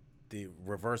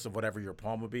reverse of whatever your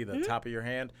palm would be, the top of your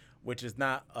hand, which is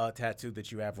not a tattoo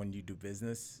that you have when you do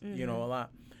business, a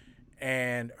lot.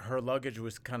 And her luggage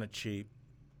was kind of cheap,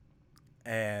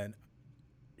 and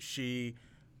she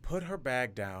put her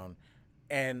bag down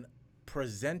and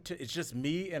presented. It's just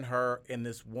me and her in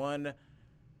this one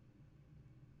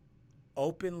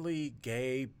openly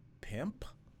gay pimp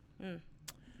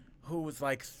who was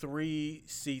like 3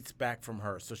 seats back from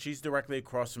her. So she's directly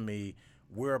across from me.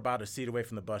 We're about a seat away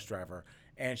from the bus driver.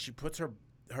 And she puts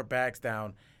her bags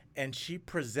down and she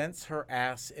presents her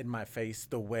ass in my face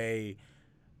the way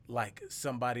like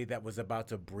somebody that was about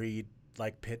to breed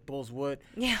like pit bulls would.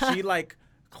 Yeah. She like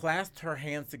clasped her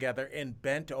hands together and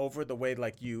bent over the way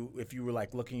like if you were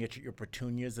like looking at your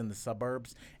petunias in the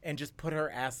suburbs, and just put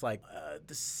her ass like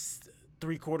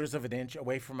 3/4 of an inch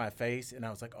away from my face. And I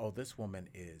was like, oh, this woman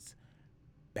is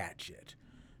batshit.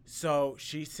 So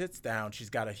she sits down. She's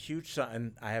got a huge sun.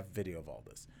 And I have video of all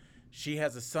this. She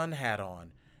has a sun hat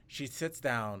on. She sits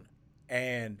down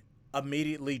and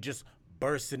immediately just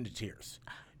bursts into tears.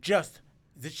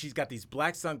 She's got these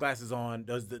black sunglasses on.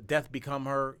 Does the death become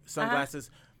her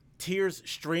sunglasses? Tears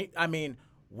stream. I mean,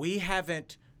 we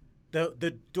haven't.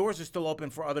 The doors are still open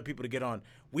for other people to get on.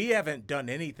 We haven't done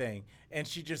anything. And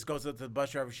she just goes up to the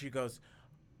bus driver. She goes,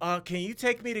 can you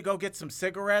take me to go get some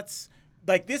cigarettes?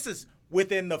 Like, this is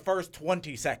within the first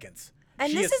 20 seconds.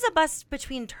 And this is a bus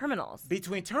between terminals.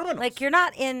 Between terminals. Like, you're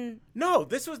not in... No,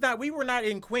 this was not... We were not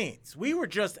in Queens. We were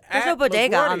just There's at no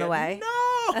bodega LaGuardia. on the way.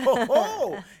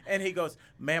 No! And he goes,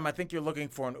 ma'am, I think you're looking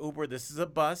for an Uber. This is a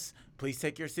bus. Please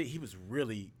take your seat. He was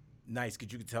really nice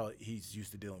because you could tell he's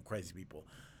used to dealing with crazy people.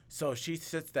 So she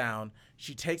sits down.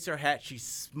 She takes her hat. She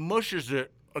smushes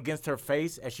it against her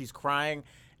face as she's crying.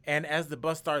 And as the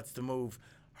bus starts to move,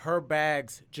 her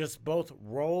bags just both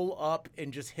roll up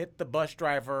and just hit the bus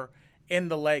driver in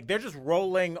the leg. They're just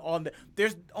rolling on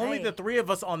there's only the 3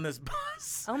 of us on this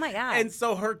bus. Oh my God. And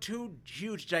so her 2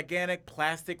 huge, gigantic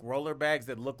plastic roller bags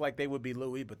that look like they would be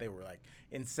Louis, but they were like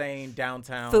insane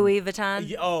downtown. Fooey Vuitton.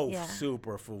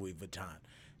 Super Fooey Vuitton.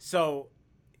 So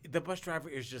the bus driver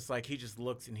is just like, he just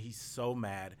looks and he's so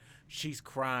mad. She's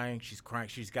crying.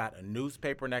 She's got a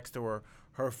newspaper next to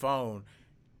her phone.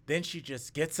 Then she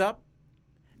just gets up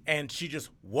and she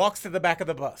just walks to the back of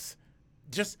the bus.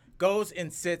 Just goes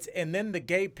and sits, and then the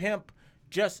gay pimp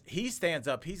he stands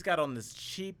up. He's got on this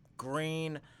cheap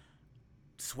green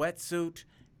sweatsuit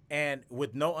and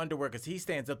with no underwear, because he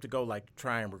stands up to go like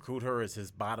try and recruit her as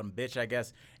his bottom bitch, I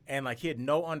guess. And like he had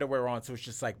no underwear on, so it's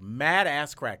just like mad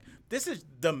ass crack. This is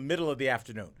the middle of the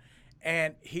afternoon.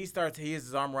 And he has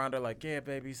his arm around her like, yeah,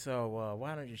 baby, so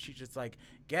why don't you? She's just like,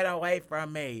 get away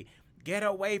from me. Get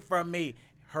away from me.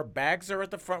 Her bags are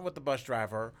at the front with the bus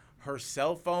driver. Her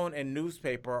cell phone and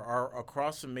newspaper are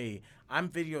across from me. I'm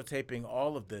videotaping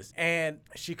all of this. And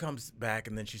she comes back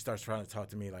and then she starts trying to talk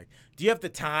to me like, do you have the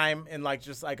time? And like,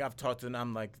 just like I've talked to her, and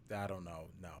I'm like, I don't know,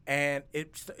 no. And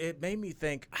it made me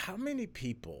think, how many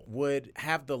people would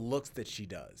have the looks that she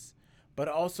does, but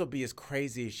also be as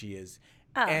crazy as she is?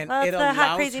 And well, it the allows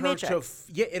hot, crazy her matrix.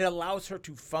 it allows her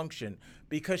to function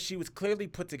because she was clearly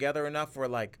put together enough where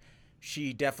like,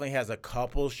 she definitely has a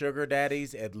couple sugar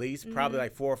daddies, at least, probably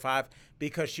like 4 or 5,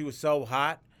 because she was so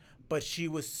hot, but she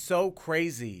was so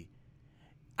crazy.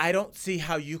 I don't see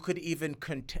how you could even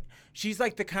she's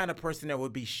like the kind of person that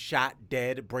would be shot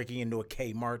dead breaking into a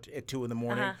Kmart at 2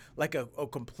 a.m, like a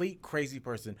complete crazy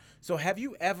person. So have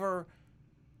you ever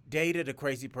dated a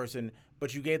crazy person,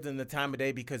 but you gave them the time of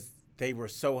day because they were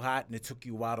so hot and it took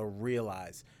you a while to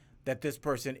realize that this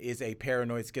person is a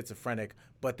paranoid schizophrenic,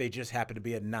 but they just happen to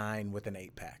be a 9 with an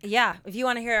 8-pack? Yeah. If you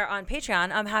want to hear on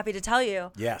Patreon, I'm happy to tell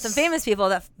you Yes. some famous people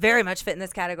that very much fit in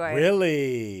this category.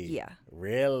 Really? Yeah.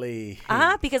 Really?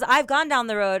 Because I've gone down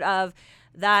the road of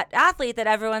that athlete that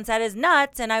everyone said is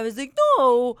nuts, and I was like,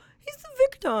 no, he's the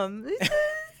victim.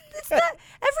 It's not,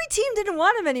 every team didn't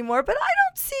want him anymore, but I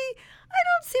don't see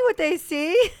what they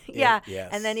see. Yeah. Yes.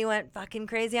 And then he went fucking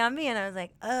crazy on me, and I was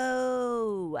like,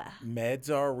 oh. Meds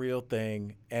are a real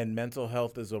thing, and mental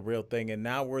health is a real thing, and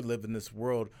now we're living this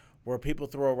world where people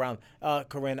throw around,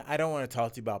 Corinne, I don't want to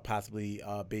talk to you about possibly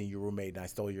being your roommate and I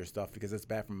stole your stuff because it's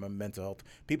bad for my mental health.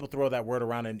 People throw that word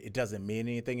around and it doesn't mean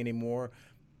anything anymore,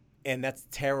 and that's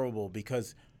terrible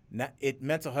because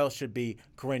mental health should be,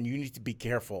 Corinne, you need to be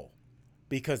careful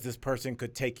because this person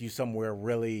could take you somewhere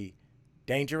really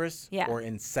dangerous or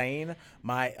insane.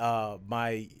 The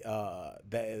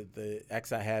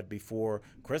ex I had before,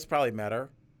 Chris probably met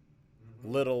her.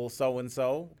 Little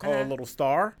so-and-so, call her Little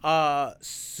Star.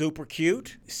 Super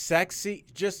cute, sexy.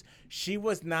 She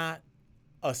was not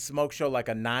a smoke show like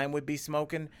a 9 would be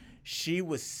smoking. She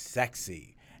was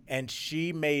sexy. And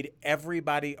she made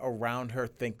everybody around her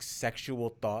think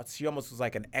sexual thoughts. She almost was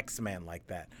like an X-Man like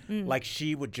that. Like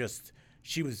she had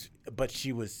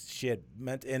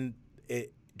meant, and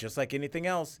it, just like anything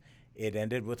else, it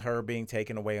ended with her being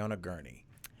taken away on a gurney.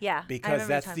 Yeah. Because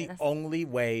that's the only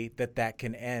way that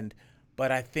can end. But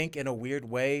I think in a weird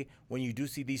way, when you do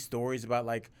see these stories about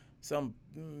like some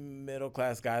middle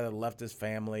class guy that left his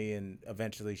family and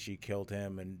eventually she killed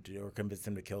him or convinced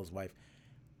him to kill his wife.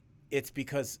 It's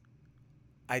because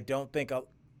I don't think a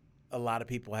lot of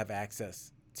people have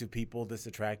access to people this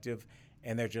attractive,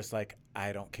 and they're just like,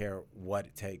 I don't care what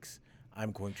it takes.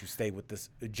 I'm going to stay with this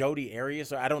Jodi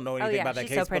Arias, or I don't know anything about that she's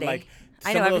case, so pretty. but like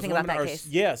I know everything about that case.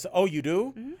 Yes. Oh, you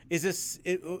do? Mm-hmm. Is this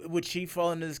would she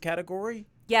fall into this category?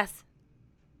 Yes.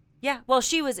 Yeah. Well,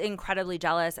 she was incredibly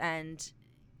jealous, and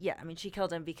yeah, I mean, she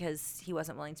killed him because he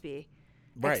wasn't willing to be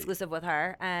exclusive with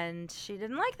her, and she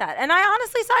didn't like that. And I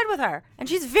honestly side with her. And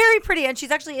she's very pretty, and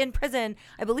she's actually in prison,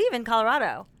 I believe, in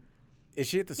Colorado. Is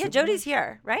she at the? Yeah, Jodi's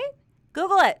here, right?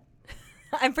 Google it.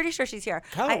 I'm pretty sure she's here.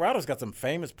 Colorado's got some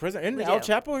famous prison. Isn't El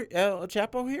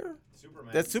Chapo here?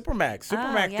 Supermax. That's Supermax.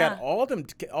 Supermax got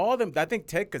all them. I think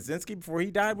Ted Kaczynski before he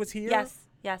died was here.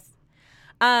 Yes.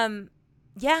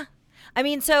 Yeah. I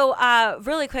mean, so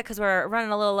really quick, because we're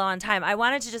running a little low on time, I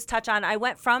wanted to just touch on, I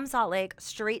went from Salt Lake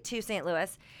straight to St.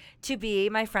 Louis to be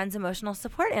my friend's emotional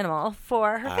support animal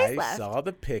for her facelift. I saw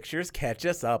the pictures. Catch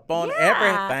us up on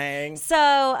everything.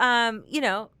 So,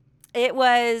 it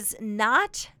was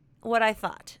not what I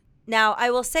thought. Now,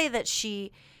 I will say that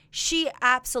she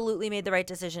absolutely made the right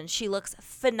decision. She looks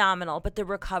phenomenal, but the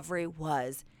recovery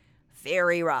was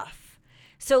very rough.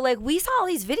 So, like, we saw all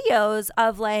these videos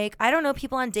of, like, I don't know,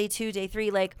 people on day 2, day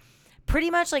 3, like, pretty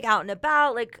much, like, out and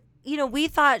about. Like, we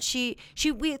thought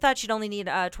we thought she'd only need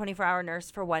a 24-hour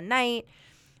nurse for one night.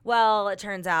 Well, it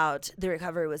turns out the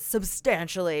recovery was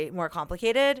substantially more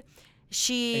complicated.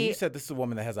 And you said this is a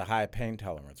woman that has a high pain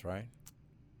tolerance, right?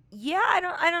 Yeah,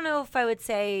 I don't know if I would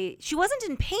say she wasn't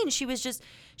in pain. She was just,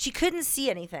 she couldn't see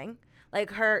anything.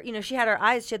 Like her, she had her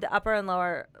eyes, she had the upper and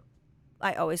lower,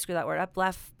 I always screw that word up,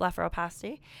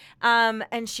 blepharopathy.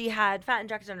 And she had fat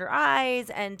injected under her eyes,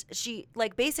 and she,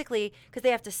 like, basically, because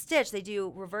they have to stitch, they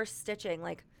do reverse stitching,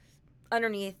 like,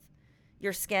 underneath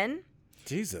your skin.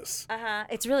 Jesus.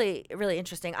 It's really, really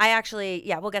interesting. I actually,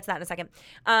 we'll get to that in a second.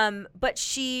 But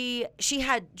she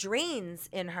had drains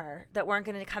in her that weren't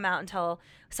going to come out until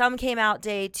some came out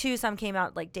day 2, some came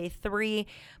out like day 3.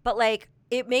 But like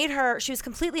it made her, she was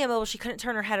completely immobile. She couldn't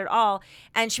turn her head at all.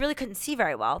 And she really couldn't see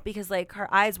very well because like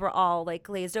her eyes were all like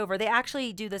glazed over. They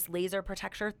actually do this laser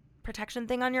protection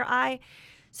thing on your eye.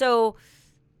 So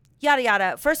yada,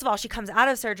 yada. First of all, she comes out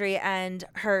of surgery and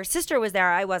her sister was there.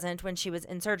 I wasn't when she was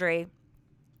in surgery.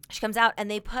 She comes out and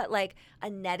they put like a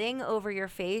netting over your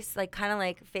face, like kind of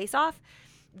like face off,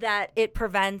 that it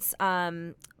prevents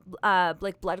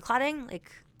like blood clotting, like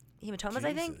hematomas,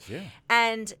 I think. Yeah.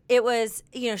 And it was,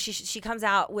 she comes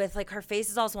out with like her face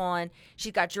is all swollen.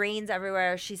 She's got drains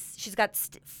everywhere. She's got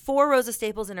 4 rows of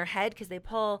staples in her head because they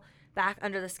pull back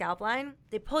under the scalp line.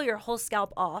 They pull your whole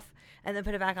scalp off and then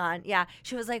put it back on. Yeah.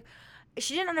 She was like,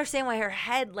 she didn't understand why her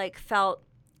head like felt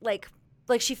like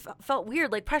she felt weird,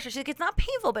 like pressure. She's like, it's not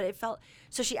painful, but it felt.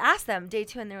 So she asked them day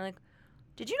 2, and they were like,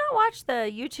 did you not watch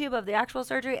the YouTube of the actual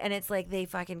surgery? And it's like they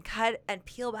fucking cut and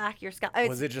peel back your scalp.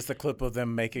 Was it just a clip of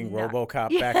them making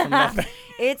RoboCop back from nothing?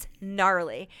 It's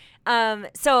gnarly.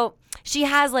 So she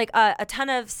has like a ton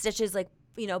of stitches, like,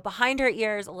 behind her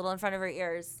ears, a little in front of her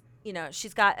ears.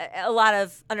 She's got a lot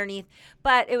of underneath,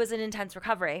 but it was an intense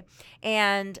recovery.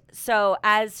 And so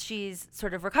as she's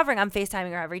sort of recovering, I'm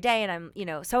FaceTiming her every day, and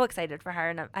I'm, so excited for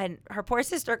her. And her poor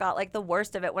sister got like the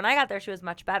worst of it. When I got there, she was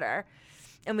much better,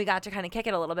 and we got to kind of kick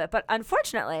it a little bit. But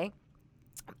unfortunately,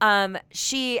 I'm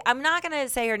not going to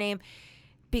say her name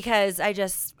because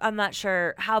I'm not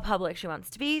sure how public she wants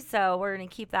to be. So we're going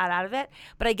to keep that out of it.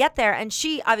 But I get there, and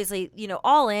she obviously,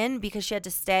 all in because she had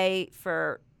to stay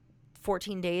for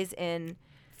 14 days in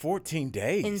 14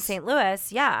 days in St.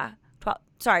 Louis. Yeah.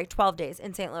 12 days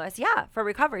in St. Louis. Yeah. For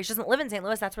recovery. She doesn't live in St.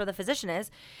 Louis. That's where the physician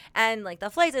is. And like the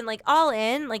flights and like all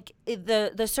in, like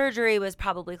the surgery was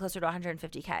probably closer to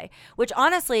 $150K, which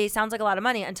honestly sounds like a lot of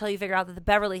money until you figure out that the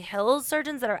Beverly Hills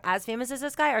surgeons that are as famous as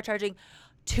this guy are charging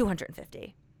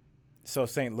 $250. So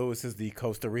St. Louis is the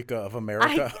Costa Rica of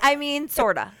America. I mean,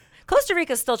 sorta. Costa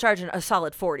Rica's still charging a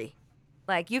solid 40.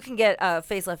 Like, you can get a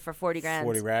facelift for 40 grand.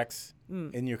 40 racks?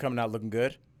 And you're coming out looking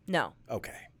good? No.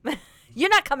 Okay. You're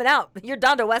not coming out. You're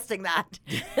down to Westing that.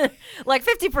 Like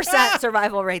 50%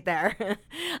 survival rate there.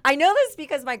 I know this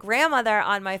because my grandmother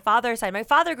on my father's side, my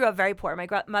father grew up very poor. My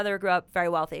mother grew up very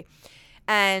wealthy.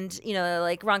 And,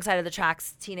 like wrong side of the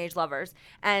tracks, teenage lovers.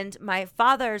 And my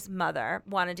father's mother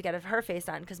wanted to get her face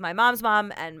done because my mom's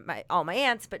mom and all my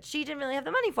aunts, but she didn't really have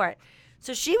the money for it.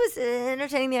 So she was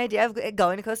entertaining the idea of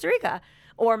going to Costa Rica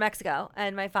or Mexico.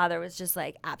 And my father was just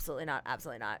like, absolutely not,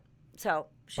 absolutely not. So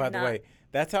by the way,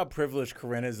 That's how privileged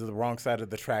Corinne is. The wrong side of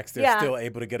the tracks. They're Yeah. still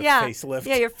able to get a Yeah. facelift.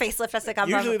 Yeah, your facelift has to come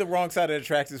Usually from. the wrong side of the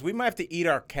tracks is we might have to eat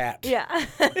our cat.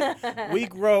 Yeah. We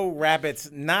grow rabbits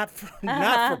not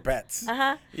for pets.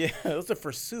 Yeah, those are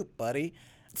for soup, buddy.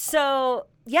 So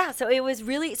it was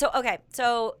really okay.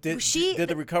 So Did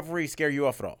the recovery scare you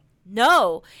off at all?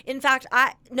 No, in fact,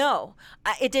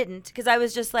 it didn't, because I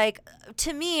was just like,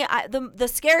 to me, the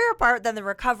scarier part than the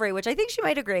recovery, which I think she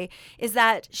might agree, is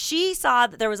that she saw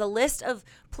that there was a list of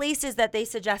places that they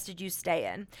suggested you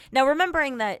stay in. Now,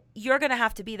 remembering that you're going to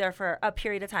have to be there for a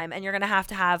period of time, and you're going to have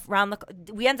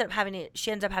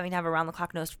she ended up having to have a round the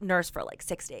clock nurse for like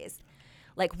 6 days,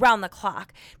 like round the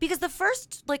clock, because the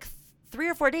first like 3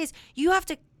 or 4 days you have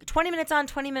to 20 minutes on,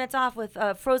 20 minutes off with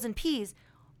frozen peas.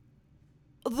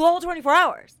 The whole 24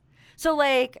 hours. So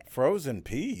like frozen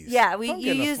peas. Yeah,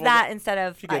 you use that instead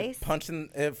of ice. Punch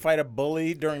and fight a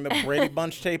bully during the Brady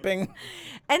Bunch taping.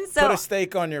 And so put a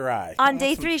stake on your eye. On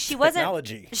day 3, she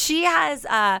has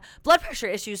blood pressure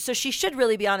issues, so she should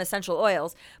really be on essential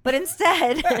oils. But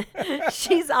instead,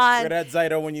 she's on. Get that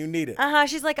Zyto when you need it.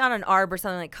 She's like on an ARB or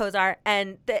something like Cozart,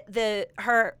 and she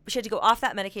had to go off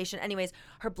that medication. Anyways,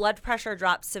 her blood pressure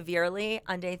dropped severely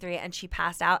on day 3, and she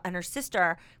passed out. And her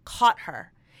sister caught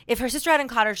her. If her sister hadn't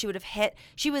caught her, she would have hit.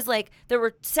 She was like, there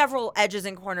were several edges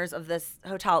and corners of this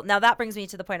hotel. Now that brings me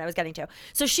to the point I was getting to.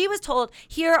 So she was told,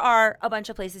 here are a bunch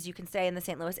of places you can stay in the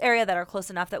St. Louis area that are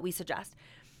close enough that we suggest.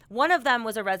 One of them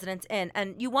was a Residence Inn,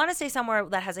 and you want to stay somewhere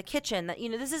that has a kitchen. That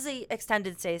this is a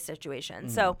extended stay situation.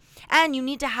 So, and you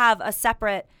need to have a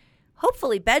separate,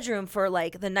 hopefully, bedroom for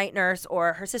like the night nurse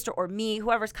or her sister or me,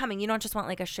 whoever's coming. You don't just want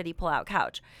like a shitty pull-out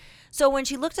couch. So when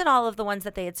she looked at all of the ones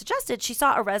that they had suggested, she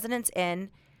saw a Residence Inn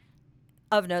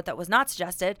of note that was not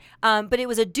suggested, but it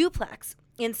was a duplex.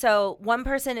 And so one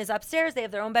person is upstairs, they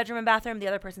have their own bedroom and bathroom, the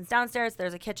other person's downstairs,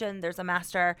 there's a kitchen, there's a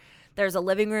master, there's a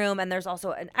living room, and there's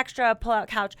also an extra pull-out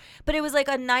couch. But it was like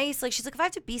a nice, like she's like, if I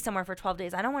have to be somewhere for 12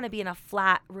 days, I don't want to be in a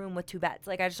flat room with 2 beds.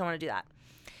 Like I just don't want to do that.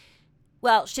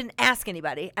 Well, she didn't ask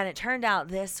anybody, and it turned out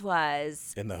this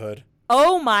was... in the hood?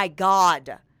 Oh my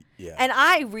God. Yeah. And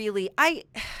I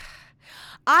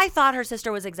thought her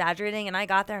sister was exaggerating, and I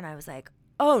got there and I was like,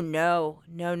 oh, no.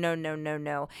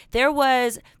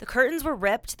 The curtains were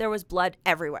ripped. There was blood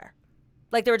everywhere.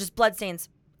 Like there were just blood stains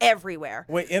everywhere.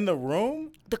 Wait, in the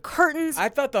room? The curtains. I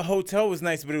thought the hotel was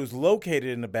nice, but it was located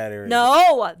in a bad area.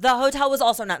 No, the hotel was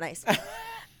also not nice.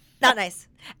 Not nice.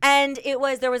 And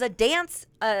there was a dance,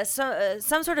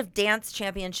 some sort of dance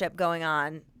championship going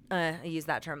on. I use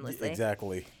that term loosely.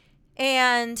 Exactly.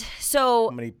 And so...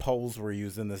 how many poles were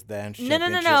used in this dance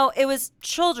No. It was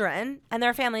children and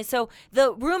their families. So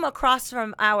the room across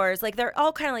from ours, like they're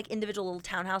all kind of like individual little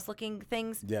townhouse-looking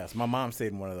things. Yes, my mom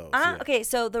stayed in one of those. Yeah. Okay,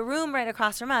 so the room right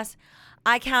across from us,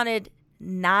 I counted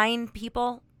 9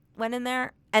 people went in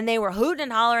there, and they were hooting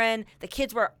and hollering. The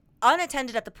kids were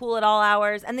unattended at the pool at all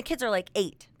hours, and the kids are like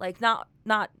 8, like not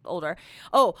older.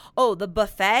 Oh, the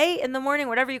buffet in the morning,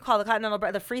 whatever you call the continental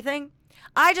bread, the free thing.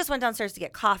 I just went downstairs to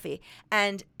get coffee,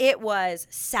 and it was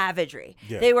savagery.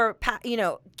 Yeah. They were,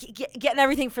 getting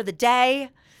everything for the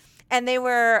day, and those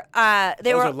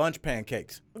are lunch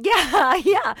pancakes. Yeah.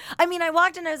 I mean, I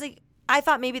walked in, I was like, I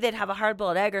thought maybe they'd have a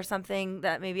hard-boiled egg or something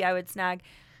that maybe I would snag.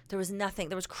 There was nothing.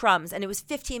 There was crumbs, and it was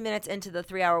 15 minutes into the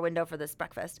 3-hour window for this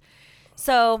breakfast.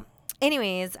 So,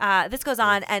 anyways, this goes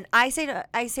on, and I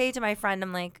say to my friend,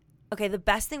 I'm like, okay, the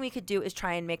best thing we could do is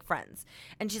try and make friends.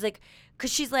 And she's like,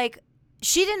 because she's like,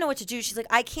 she didn't know what to do. She's like,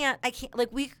 I can't,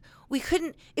 like, we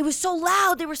couldn't, it was so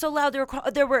loud. They were so loud.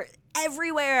 They were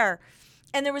everywhere.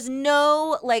 And there was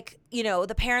no, like,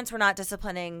 the parents were not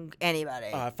disciplining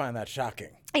anybody. I find that shocking.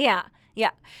 Yeah.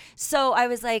 So I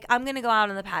was like, I'm going to go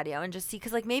out on the patio and just see,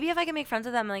 because, like, maybe if I can make friends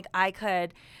with them, like, I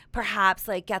could perhaps,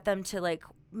 like, get them to, like,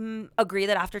 agree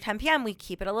that after 10 p.m. we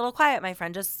keep it a little quiet. My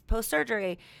friend just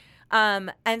post-surgery.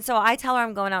 And so I tell her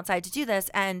I'm going outside to do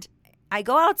this, and I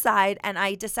go outside and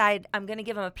I decide I'm going to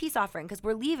give them a peace offering because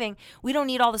we're leaving. We don't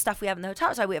need all the stuff we have in the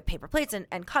hotel. So we have paper plates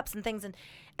and cups and things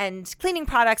and cleaning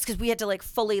products because we had to like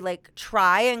fully like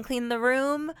try and clean the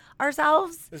room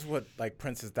ourselves. This is what like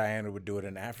Princess Diana would do at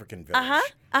an African village.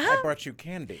 I brought you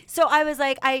candy. So I was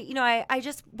like,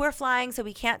 we're flying, so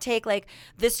we can't take like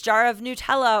this jar of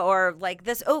Nutella or like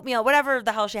this oatmeal, whatever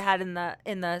the hell she had in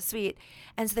the suite.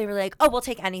 And so they were like, oh, we'll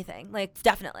take anything. Like,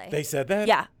 definitely. They said that?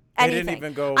 Yeah. Anything. They didn't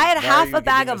even go, I had "Why half are you a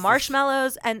bag giving of us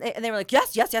marshmallows, and they were like,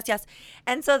 yes.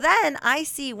 And so then I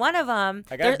see one of them.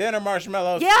 I got dinner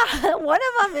marshmallows. Yeah, one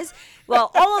of them is,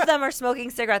 well, all of them are smoking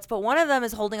cigarettes, but one of them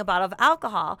is holding a bottle of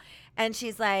alcohol. And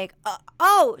she's like,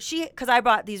 because I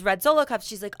brought these red Solo cups.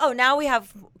 She's like, oh, now we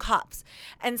have cups.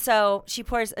 And so she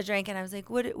pours a drink, and I was like,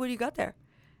 what do you got there?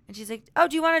 And she's like, oh,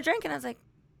 do you want a drink? And I was like,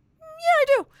 yeah, I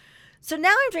do. So now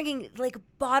I'm drinking like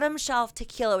bottom shelf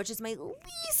tequila, which is my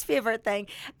least favorite thing.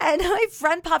 And my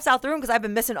friend pops out the room because I've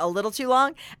been missing a little too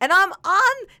long. And I'm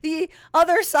on the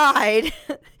other side,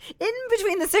 in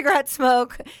between the cigarette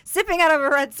smoke, sipping out of a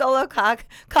red Solo cup,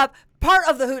 part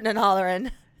of the hootin' and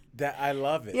hollerin'. That I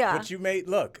love it. Yeah. But you made,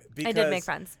 look, because I did make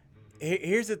friends.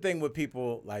 Here's the thing with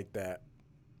people like that.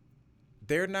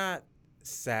 They're not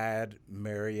sad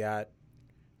Marriott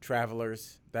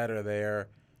travelers that are there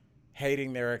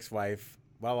hating their ex-wife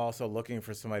while also looking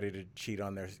for somebody to cheat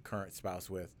on their current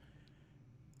spouse with.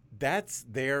 That's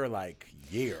their like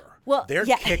year. Well, they're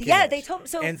yeah, kicking yeah, it. they told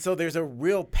so. And so there's a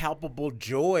real palpable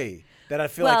joy that I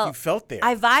feel like you felt there.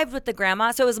 I vibed with the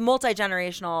grandma, so it was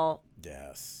multi-generational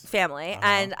Yes. family,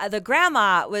 and the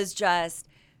grandma was just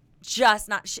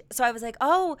not. So I was like,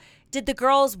 oh, did the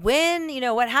girls win? You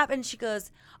know what happened? She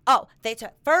goes, oh, they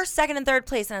took first, second, and third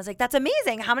place. And I was like, that's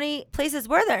amazing. How many places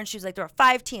were there? And she was like, there were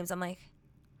 5 teams. I'm like,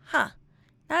 huh.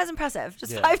 Not as impressive,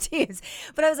 just 5 teams.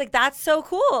 But I was like, that's so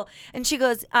cool. And she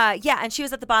goes, yeah. And she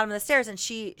was at the bottom of the stairs, and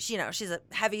she, you know, she's a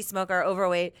heavy smoker,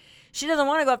 overweight. She doesn't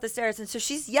want to go up the stairs. And so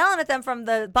she's yelling at them from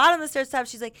the bottom of the stairs up.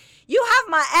 She's like, you have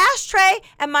my ashtray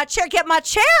and my chair. Get my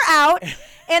chair out.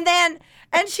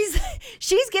 And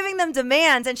she's giving them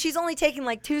demands, and she's only taking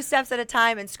like 2 steps at a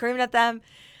time and screaming at them.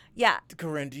 Yeah.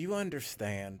 Corinne, do you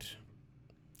understand?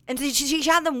 And she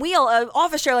had them wheel an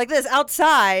office chair like this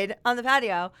outside on the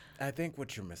patio. I think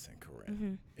what you're missing,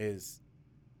 Corinne, is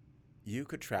you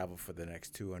could travel for the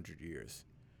next 200 years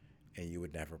and you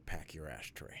would never pack your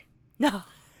ashtray. No.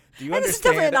 Do you And understand? this is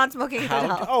definitely a non-smoking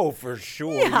hotel. Oh, for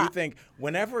sure. Yeah. You think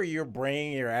whenever you're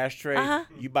bringing your ashtray,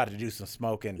 you about to do some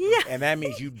smoking. Yeah. And that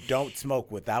means you don't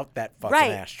smoke without that fucking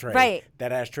ashtray. Right.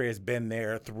 That ashtray has been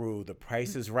there through The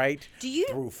Price is Right,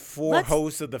 through 4 let's-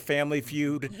 hosts of The Family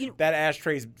Feud. That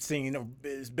ashtray's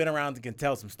has been around and can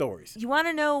tell some stories. You want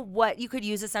to know what you could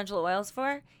use essential oils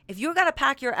for? If you got to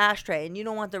pack your ashtray and you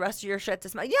don't want the rest of your shit to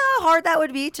smell, you know how hard that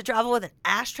would be to travel with an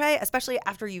ashtray, especially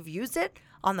after you've used it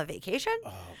on the vacation?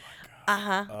 Oh,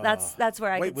 my God. That's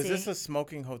where I Wait, could was see. this a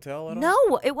smoking hotel at all?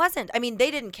 No, it wasn't. I mean,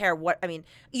 they didn't care what. I mean,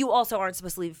 you also aren't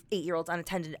supposed to leave 8-year-olds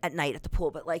unattended at night at the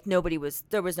pool, but like there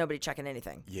was nobody checking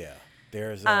anything. Yeah.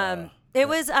 There's it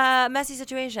was a messy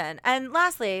situation. And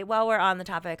lastly, while we're on the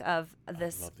topic of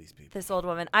this old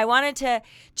woman, I wanted to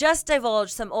just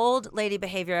divulge some old lady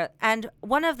behavior. And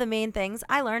one of the main things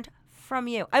I learned from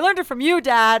you. I learned it from you,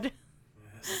 Dad.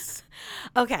 Yes.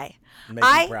 Okay. Make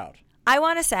me proud. I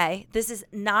want to say this is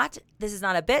not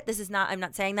a bit. I'm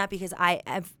not saying that because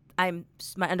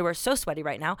my underwear is so sweaty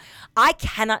right now. I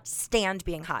cannot stand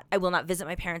being hot. I will not visit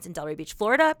my parents in Delray Beach,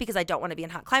 Florida, because I don't want to be in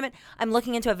hot climate. I'm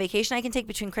looking into a vacation I can take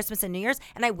between Christmas and New Year's,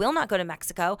 and I will not go to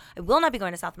Mexico. I will not be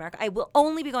going to South America. I will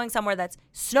only be going somewhere that's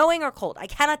snowing or cold. I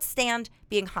cannot stand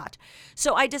being hot.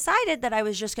 So I decided that I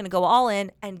was just going to go all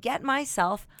in and get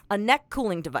myself a neck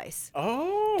cooling device.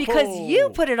 Oh. Because you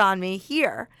put it on me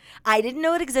here. I didn't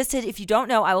know it existed. If you don't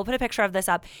know, I will put a picture of this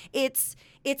up. It's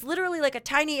literally like a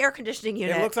tiny air conditioning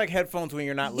unit. It looks like headphones when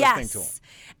you're not listening to them.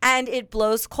 And it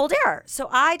blows cold air. So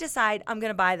I decide I'm going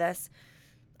to buy this.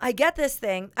 I get this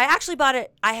thing. I actually bought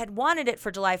it. I had wanted it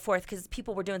for July 4th because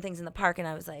people were doing things in the park, and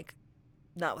I was like,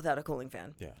 not without a cooling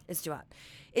fan. Yeah. It's too hot.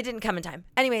 It didn't come in time.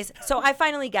 Anyways, so I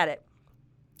finally get it.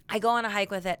 I go on a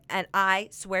hike with it, and I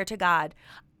swear to God,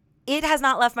 it has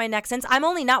not left my neck since. I'm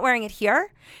only not wearing it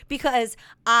here because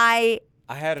I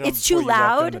had it on it's too before you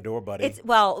walked loud. in the door, buddy.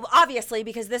 Well, obviously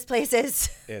because this place is.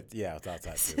 It's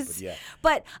outside too, but yeah.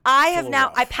 But I have now.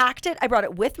 rough. I packed it. I brought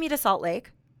it with me to Salt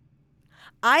Lake.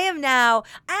 I am now,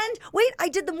 and wait, I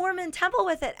did the Mormon temple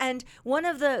with it, and one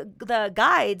of the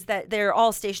guides that they're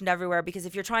all stationed everywhere because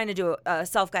if you're trying to do a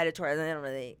self-guided tour,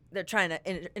 then they're trying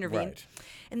to intervene. Right.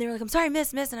 And they were like, I'm sorry,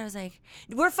 miss. And I was like,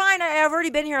 we're fine. I've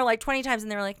already been here like 20 times.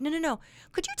 And they were like, no.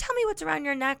 Could you tell me what's around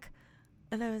your neck?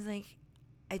 And I was like,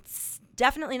 it's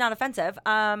definitely not offensive.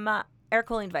 Air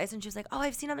cooling device. And she was like, oh,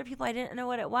 I've seen other people. I didn't know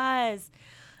what it was.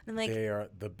 And I'm like, They are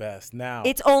the best. Now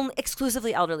it's only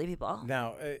exclusively elderly people.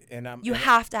 Now, You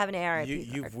have to have an ARP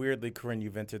You've card. weirdly, Corinne,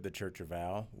 you've entered the Church of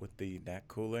Al with the neck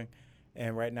cooling,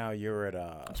 and right now you're at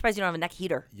I'm surprised you don't have a neck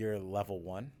heater. you're level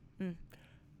 1.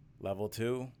 Level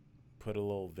 2, put a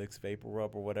little Vicks Vapor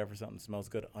Rub or whatever, something smells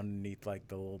good underneath like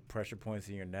the little pressure points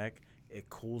in your neck. It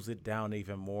cools it down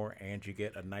even more, and you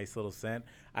get a nice little scent.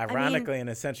 Ironically, an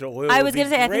essential oil. I was going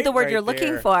to say, I think the word right you're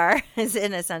looking there. for is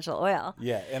an essential oil.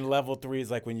 Yeah, and level 3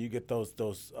 is like when you get those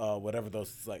whatever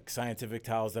those like scientific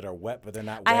towels that are wet but they're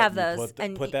not wet. I have You those,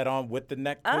 and put that on with the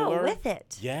neck cooler. Oh, with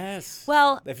it. Yes.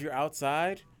 Well, if you're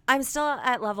outside. I'm still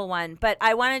at level 1, but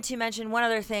I wanted to mention one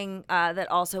other thing that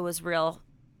also was real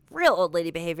Real old lady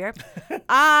behavior.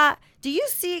 Can you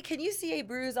see a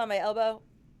bruise on my elbow?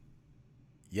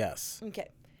 Yes. Okay.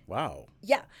 Wow.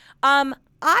 Yeah.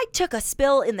 I took a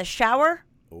spill in the shower.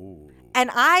 Ooh. And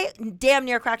I damn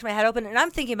near cracked my head open, and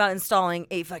I'm thinking about installing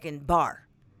a fucking bar.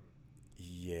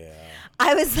 Yeah.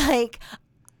 I was like,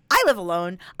 I live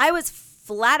alone. I was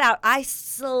flat out. I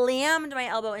slammed my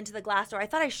elbow into the glass door. I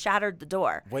thought I shattered the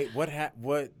door. Wait, what?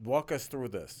 Walk us through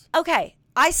this. Okay.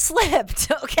 I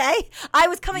slipped, okay? I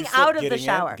was coming out of the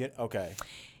shower. Okay.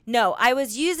 No, I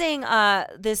was using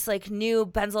this like new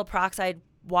benzoyl peroxide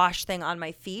wash thing on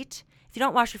my feet. If you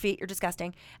don't wash your feet, you're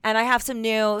disgusting. And I have some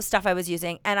new stuff I was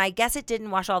using, and I guess it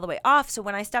didn't wash all the way off. So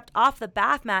when I stepped off the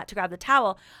bath mat to grab the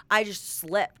towel, I just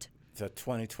slipped. It's a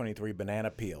 2023 banana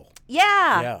peel.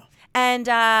 Yeah. Yeah. And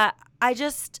I'm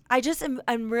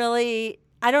really,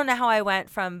 I don't know how I went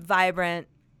from vibrant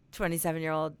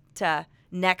 27-year-old to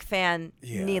neck fan,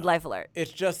 need life alert.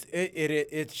 It's just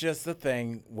it's just a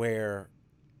thing where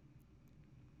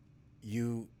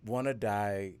you want to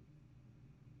die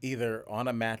either on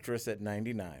a mattress at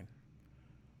 99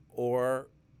 or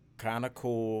kind of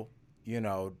cool,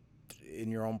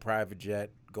 in your own private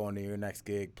jet, going to your next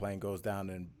gig, plane goes down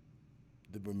in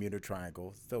the Bermuda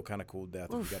Triangle. Still kind of cool death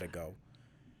if you got to go.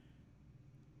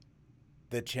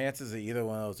 The chances of either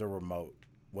one of those are remote.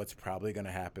 What's probably going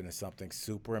to happen is something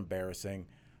super embarrassing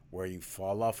where you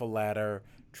fall off a ladder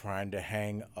trying to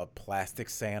hang a plastic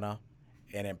Santa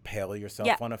and impale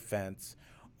yourself on a fence,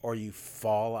 or you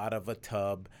fall out of a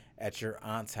tub at your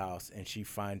aunt's house and she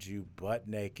finds you butt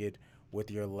naked with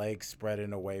your legs spread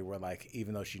in a way where, like,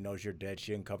 even though she knows you're dead,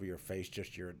 she didn't cover your face,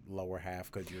 just your lower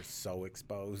half, because you're so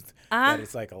exposed that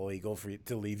it's like illegal for you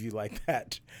to leave you like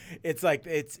that. It's like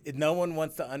no one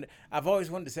wants to. I've always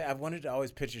wanted to say I wanted to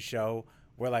always pitch a show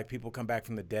where, like, people come back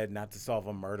from the dead not to solve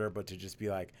a murder, but to just be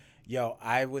like, yo,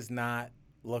 I was not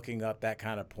looking up that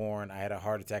kind of porn. I had a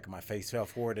heart attack and my face fell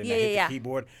forward and I hit the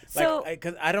keyboard. So,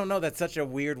 because I don't know, that's such a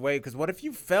weird way. Because what if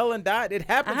you fell and died? It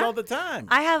happens all the time.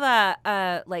 I have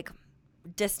a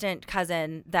distant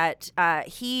cousin that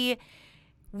he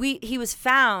was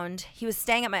found. He was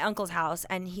staying at my uncle's house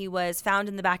and he was found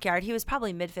in the backyard. He was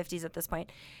probably mid-50s at this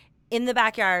point, in the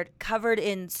backyard, covered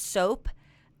in soap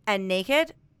and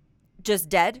naked, just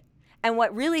dead. And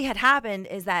what really had happened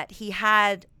is that he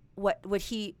had what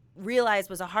he realized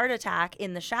was a heart attack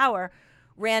in the shower,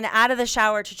 ran out of the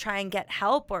shower to try and get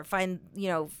help or find,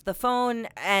 the phone,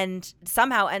 and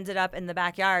somehow ended up in the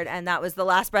backyard. And that was the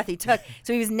last breath he took.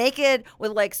 So he was naked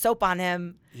with like soap on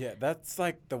him. Yeah, that's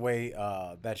like the way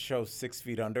that show 6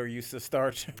 Feet Under used to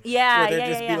start. Yeah, where there'd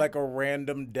just be like a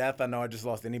random death. I know I just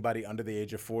lost anybody under the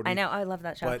age of 40. I know, I love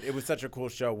that show. But it was such a cool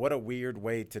show. What a weird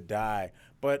way to die.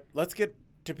 But let's get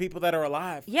to people that are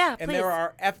alive. Yeah, and please. there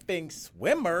are effing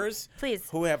swimmers, please,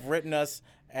 who have written us,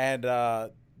 and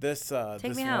this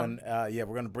me one, we're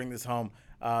gonna bring this home.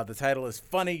 The title is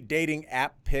Funny Dating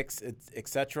App Pics,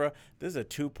 etc. This is a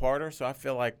two-parter, so I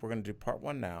feel like we're gonna do part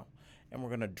one now, and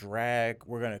we're gonna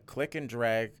click and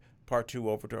drag part two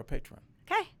over to our Patreon.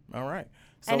 Okay. All right.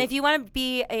 So, and if you want to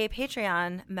be a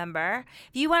Patreon member,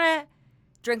 if you want to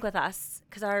drink with us,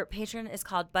 because our patron is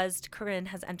called Buzzed Corinne,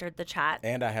 has entered the chat.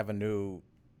 And I have a new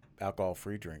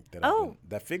alcohol-free drink that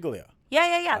that Figlia.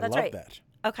 Yeah, that's right. I love that.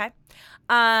 Okay.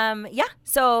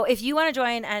 So if you want to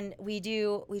join, and we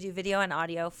do video and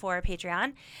audio for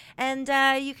Patreon,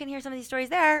 and you can hear some of these stories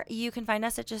there. You can find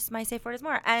us at just My Safe Word Is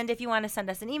More. And if you want to send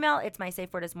us an email, it's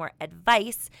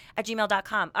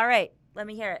mysafewordismoreadvice@gmail.com. All right, let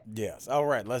me hear it. Yes. All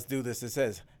right, let's do this. It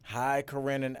says, "Hi,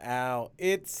 Corinne and Al.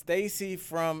 It's Stacy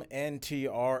from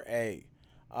NTRA."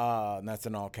 And that's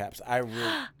in all caps.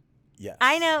 Yes.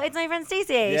 I know. It's my friend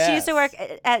Stacy. Yes. She used to work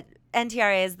at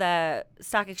NTRA, is the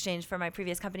stock exchange for my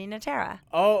previous company, Natera.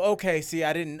 Oh, okay. See,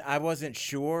 I wasn't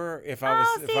sure if I was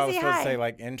supposed to say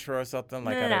like intro or something.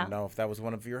 Like, I didn't know if that was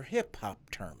one of your hip hop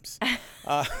terms.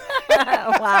 Wow.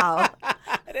 I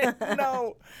didn't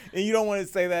know. And you don't want to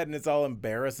say that, and it's all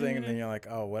embarrassing, and then you're like,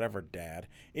 oh, whatever, Dad.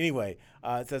 Anyway,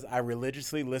 it says, I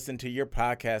religiously listen to your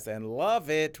podcast and love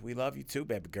it. We love you too,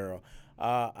 baby girl.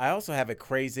 I also have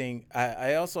crazy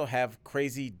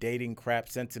dating crap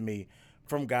sent to me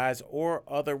from guys or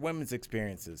other women's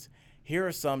experiences. Here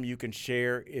are some you can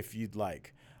share if you'd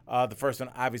like. The first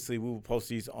one, obviously, we will post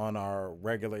these on our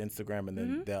regular Instagram, and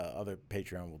then the other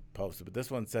Patreon will post it. But this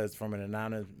one says, from an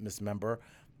anonymous member,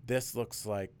 this looks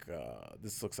like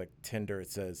Tinder.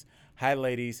 It says, "Hi,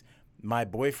 ladies. My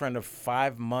boyfriend of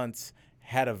 5 months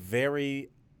had a very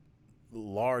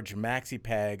large maxi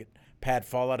pad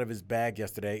fall out of his bag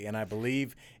yesterday, and I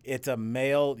believe it's a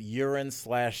male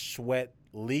urine/sweat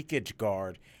leakage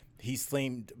guard. He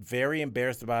seemed very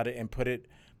embarrassed about it and put it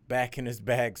back in his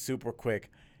bag super quick.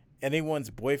 anyone's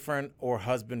boyfriend or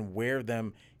husband wear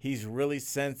them, he's really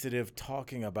sensitive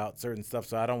talking about certain stuff,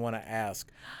 so I don't want to ask.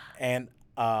 And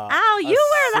ow, you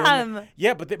wear them.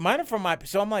 Yeah, but mine are from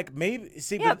so I'm like, maybe,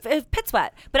 see. Yeah, pit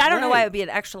sweat. But I don't know why it would be an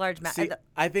extra large. See,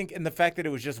 I think in the fact that it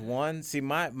was just one, see,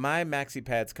 my maxi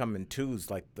pads come in twos,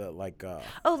 like the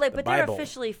but they're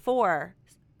officially for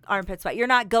armpit sweat. You're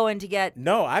not going to get.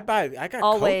 No, I got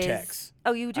always. Kotex.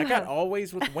 Oh, you do. I got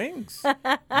always with wings.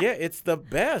 Yeah, it's the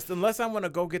best. Unless I want to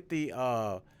go get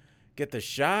the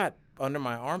shot under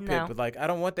my armpit, No. but like I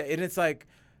don't want that. And it's like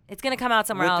it's gonna come out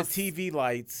somewhere with else. the TV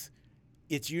lights.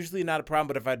 It's usually not a problem,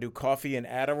 but if I do coffee and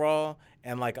Adderall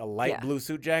and like a light blue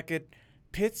suit jacket,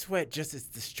 pit sweat just is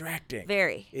distracting.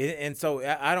 Very. And so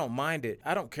I don't mind it.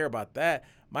 I don't care about that.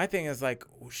 My thing is like,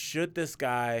 should this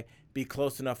guy be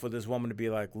close enough with this woman to be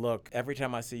like, look, every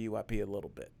time I see you, I pee a little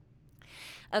bit.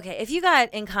 Okay, if you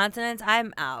got incontinence,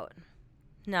 I'm out.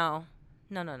 No,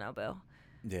 boo.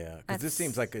 Yeah, because this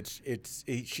seems like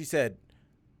she said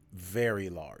very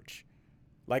large.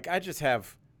 Like I just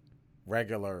have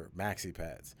regular maxi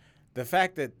pads. The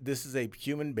fact that this is a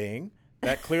human being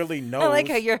that clearly knows. I like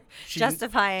how you're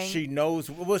justifying. She knows.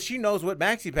 Well, she knows what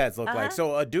maxi pads look like.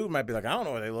 So a dude might be like, I don't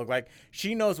know what they look like.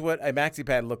 She knows what a maxi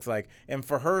pad looks like, and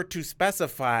for her to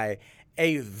specify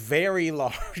a very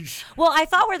large. Well, I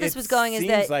thought where this was going is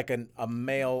that seems like a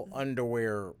male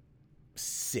underwear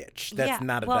sitch. That's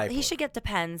not a well, diaper. he should get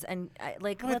Depends and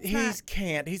But let's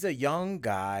can't. He's a young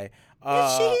guy.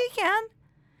 He can.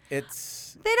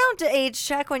 They don't age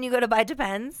check when you go to buy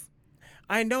Depends.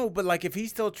 I know, but like if he's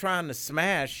still trying to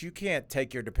smash, you can't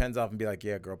take your Depends off and be like,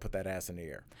 yeah, girl, put that ass in the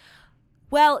air.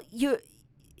 Well, you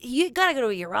gotta go to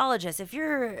a urologist if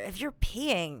you're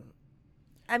peeing.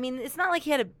 I mean, it's not like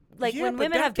he had when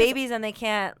women have babies and they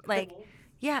can't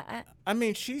yeah. I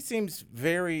mean, she seems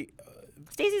very.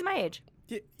 Stacey's my age.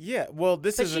 Yeah. Well,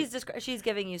 this is. But she's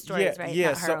giving you stories, right? Yeah.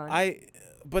 Not her So own.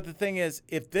 But the thing is,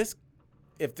 if this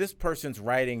person's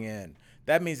writing in,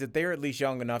 that means that they're at least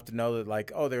young enough to know that,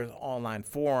 like, oh, there's online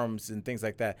forums and things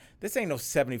like that. This ain't no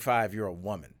 75-year-old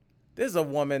woman. This is a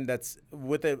woman that's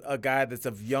with a guy that's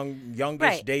of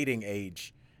youngish dating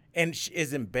age, and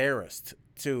is embarrassed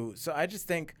too. So I just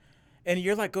think, and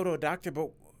you're like, go to a doctor, but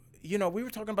we were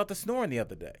talking about the snoring the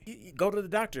other day. You go to the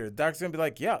doctor. The doctor's gonna be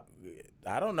like, yeah,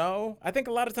 I don't know. I think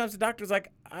a lot of times the doctor's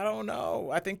like, I don't know.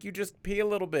 I think you just pee a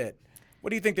little bit. What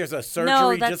do you think? There's a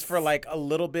surgery just for like a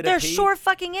little bit of pee? There sure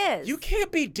fucking is. You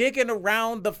can't be digging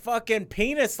around the fucking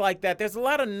penis like that. There's a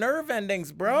lot of nerve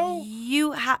endings, bro.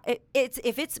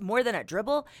 If it's more than a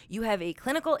dribble, you have a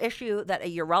clinical issue that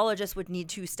a urologist would need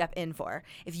to step in for.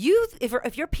 If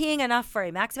you're peeing enough for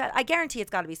a maxi pad, I guarantee it's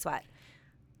got to be sweat.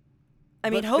 I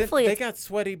mean, hopefully they got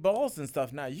sweaty balls and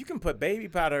stuff now. You can put baby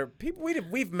powder. People,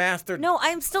 we've mastered. No,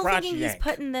 I'm still thinking yank. he's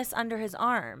putting this under his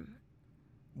arm.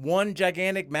 One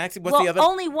gigantic maxi. What's the other?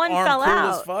 Only one arm fell cool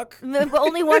out. As fuck?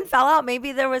 Only one fell out.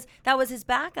 Maybe that was his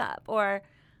backup, or.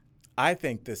 I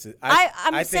think this is.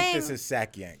 I think this is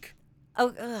sack yank. I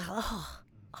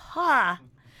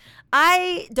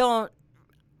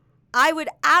would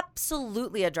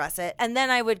absolutely address it, and then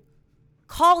I would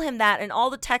call him that in all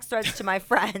the text threads to my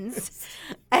friends,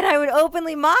 and I would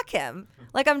openly mock him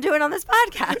like I'm doing on this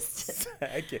podcast.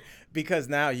 Because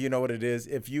now you know what it is.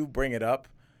 If you bring it up,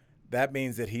 that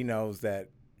means that he knows that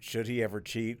should he ever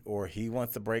cheat or he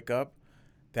wants to break up,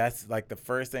 that's like the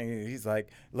first thing. He's like,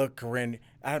 look, Corinne,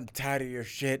 I'm tired of your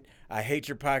shit. I hate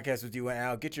your podcast with you and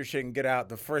Al. Get your shit and get out.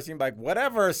 The first thing, like,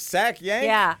 whatever, sack yank.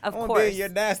 Yeah, of course. Be in your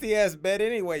nasty ass bed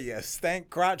anyway, you stank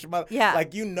crotch mother. Yeah.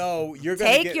 Like, you're going to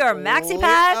take your maxi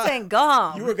pads and go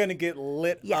home. You are going to get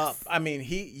lit up. I mean,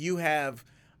 you have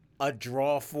a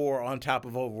draw 4 on top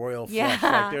of a royal flush.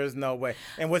 Like, there's no way.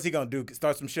 And what's he going to do?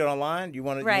 Start some shit online? You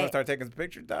want to start taking some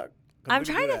pictures, Doc? I'm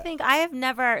trying to think. I have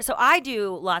never. So I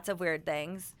do lots of weird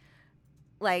things.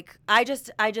 Like I do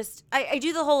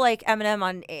the whole like Eminem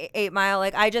on 8 Mile.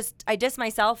 Like I diss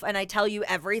myself and I tell you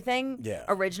everything. Yeah.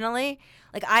 Originally,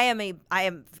 like I am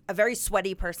a very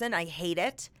sweaty person. I hate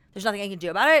it. There's nothing I can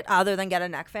do about it other than get a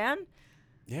neck fan.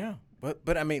 Yeah,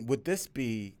 but I mean, would this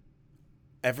be?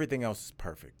 Everything else is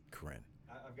perfect, Corinne.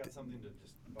 I've got something to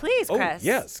just. Please, Chris. Oh,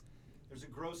 yes. There's a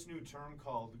gross new term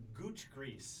called gooch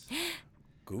grease.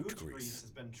 Gooch grease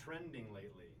has been trending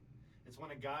lately. It's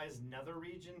when a guy's nether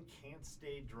region can't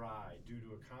stay dry due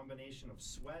to a combination of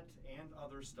sweat and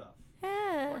other stuff.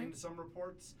 According to some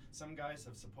reports, some guys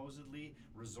have supposedly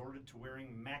resorted to wearing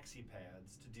maxi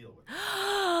pads to deal with it.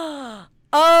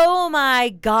 Oh my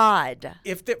God!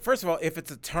 First of all, if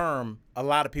it's a term, a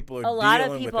lot of people are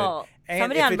dealing with it. And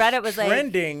somebody on Reddit was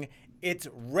trending, it's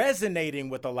resonating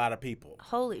with a lot of people.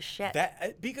 Holy shit!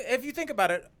 Because if you think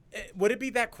about it, would it be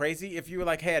that crazy if you were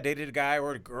like, hey, I dated a guy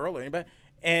or a girl or anybody,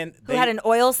 and Who had an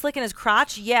oil slick in his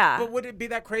crotch? Yeah. But would it be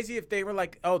that crazy if they were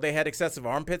like, oh, they had excessive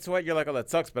armpit sweat? You're like, oh, that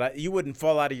sucks, but you wouldn't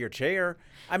fall out of your chair.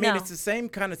 I mean, No. it's the same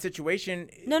kind of situation.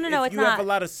 No, if it's you not. have a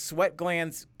lot of sweat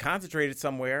glands concentrated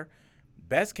somewhere,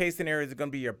 best case scenario is going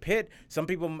to be your pit. Some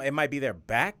people, it might be their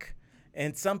back.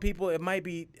 And some people, it might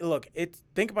be, look,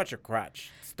 think about your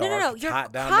crotch. No. It's Your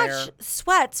hot down crotch there.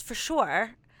 sweats for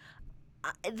sure.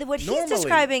 What Normally, he's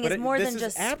describing but is more this than is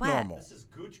just abnormal. This is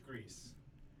gooch grease. sweat.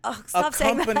 Oh, stop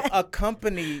saying that. A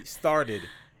company started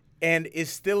and is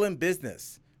still in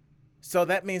business. So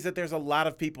that means that there's a lot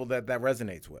of people that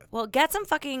resonates with. Well, get some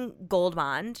fucking Gold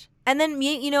Bond. And then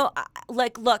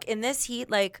look, in this heat,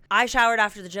 like, I showered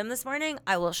after the gym this morning.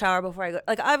 I will shower before I go.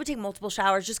 Like, I would take multiple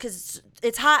showers just because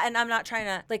it's hot and I'm not trying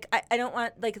to, like, I don't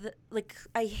want,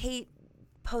 I hate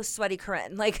post-sweaty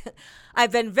Corinne. Like,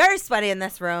 I've been very sweaty in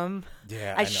this room.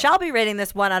 Yeah, I know. shall be rating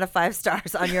this 1 out of 5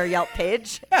 stars on your Yelp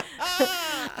page.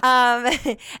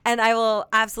 And I will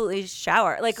absolutely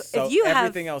shower. Like, So if you have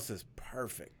everything else is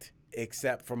perfect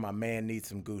except for my man needs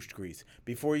some goose grease.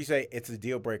 Before you say it's a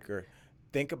deal breaker,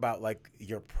 think about like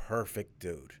your perfect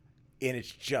dude. And it's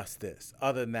just this.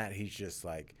 Other than that, he's just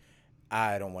like,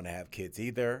 I don't want to have kids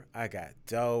either. I got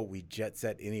dough. We jet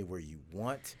set anywhere you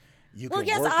want. Well,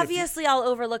 yes, obviously I'll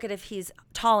overlook it if he's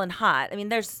tall and hot. I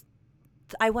mean,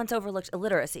 I once overlooked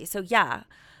illiteracy, so yeah.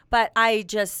 But I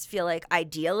just feel like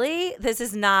ideally, this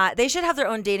is not, they should have their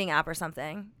own dating app or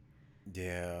something.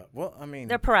 Yeah. Well, I mean,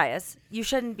 They're pariahs. You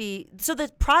shouldn't be. So the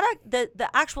product, the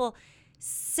actual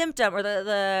symptom or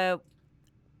the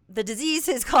disease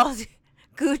is called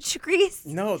gooch grease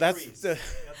no, that's Grease. the. That's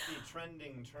the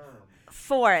trending term.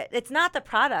 for it. It's not the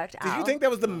product, Did Al. you think that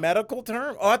was the medical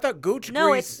term? Oh, I thought gooch No,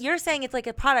 grease. you're saying it's like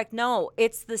a product. No,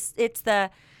 it's the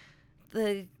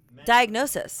Men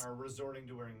diagnosis. are resorting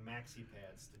to wearing maxi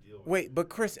pads to deal with. Wait, but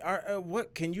Chris,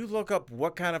 what can you look up?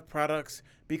 What kind of products?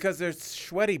 Because there's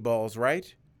sweaty balls,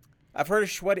 right? I've heard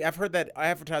of sweaty. I've heard that I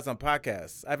advertise on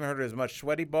podcasts. I haven't heard of as much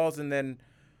sweaty balls. And then,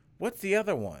 what's the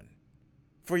other one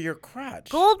for your crotch?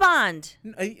 Gold Bond.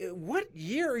 What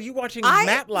year are you watching I-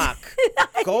 Matlock?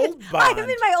 Gold Bond. I'm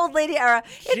in my old lady era.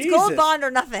 It's Gold Jesus. Bond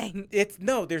or nothing.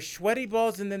 There's sweaty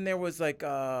balls, and then there was like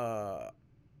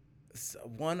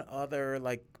one other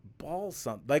like ball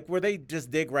something like where they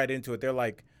just dig right into it. They're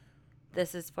like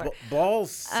This is for ball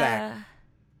sack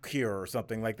cure or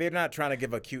something. Like they're not trying to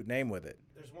give a cute name with it.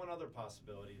 There's one other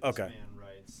possibility. This Okay. man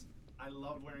writes, I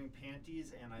love wearing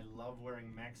panties and I love wearing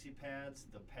maxi pads.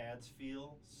 The pads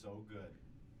feel so good.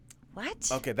 what?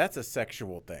 Okay, that's a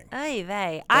sexual thing. Ay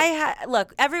vey.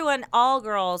 Look, everyone, all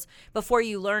girls, before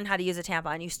you learn how to use a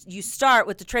tampon, you start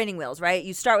with the training wheels, right?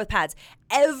 You start with pads.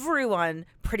 Everyone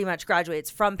pretty much graduates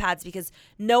from pads because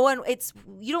you don't want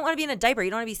to be in a diaper. You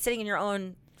don't want to be sitting in your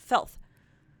own filth.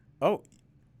 Oh,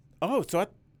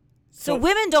 So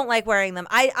women don't like wearing them.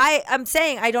 I'm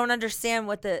saying I don't understand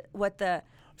what the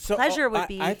pleasure would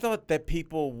be. I thought that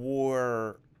people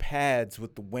wore pads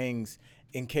with the wings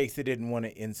in case they didn't want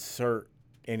to insert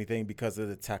anything because of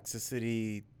the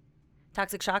toxicity.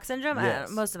 Toxic shock syndrome?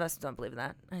 Yes. Most of us don't believe in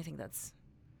that. I think that's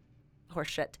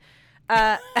horseshit.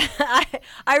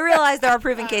 I realize there are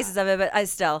proven cases of it, but I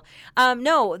still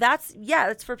no. That's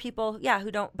for people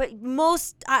who don't. But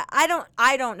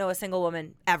I don't know a single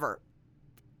woman ever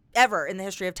in the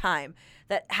history of time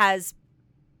that is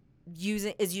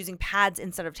using pads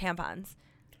instead of tampons.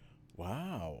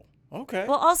 Wow. Okay.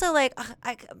 Well, also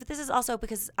but this is also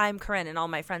because I'm Corinne and all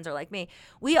my friends are like me.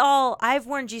 I've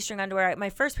worn G-string underwear. My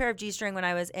first pair of G-string when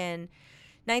I was in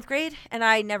 9th grade, and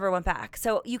I never went back.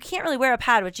 So you can't really wear a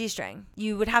pad with G-string.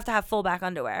 You would have to have full back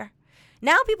underwear.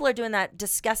 Now people are doing that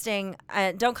disgusting.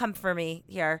 Don't come for me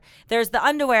here. There's the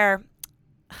underwear.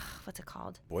 What's it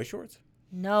called? Boy shorts?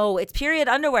 No, it's period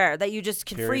underwear that you just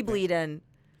can Period free thing? bleed in.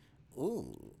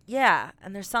 Ooh. Yeah,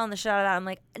 and they're selling the shit out of that. I'm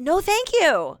like, no, thank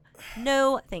you.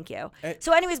 No, thank you.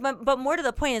 So, anyways, but more to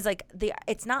the point is like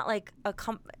it's not like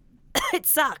it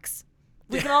sucks.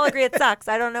 We can all agree it sucks.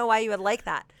 I don't know why you would like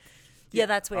that. Yeah,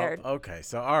 that's weird. Oh, okay,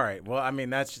 so all right. Well, I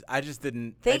mean, I just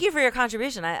didn't. Thank you for your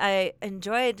contribution. I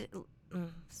enjoyed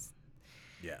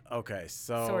Yeah. Okay.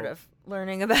 So sort of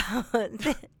learning about.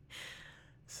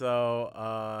 So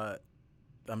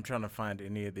I'm trying to find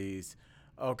any of these.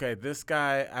 Okay, this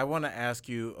guy, I want to ask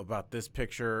you about this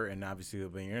picture, and obviously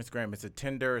it'll be on your Instagram. It's a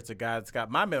Tinder. It's a guy that's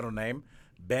got my middle name,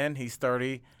 Ben. He's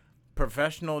 30,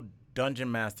 professional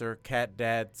dungeon master, cat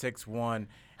dad, 6'1".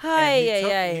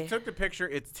 He took the picture.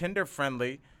 It's Tinder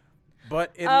friendly,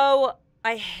 but it. Okay,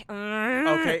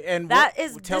 and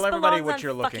tell everybody what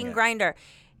you're looking at. Grindr.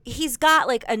 He's got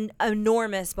like an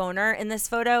enormous boner in this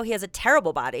photo. He has a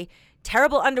terrible body.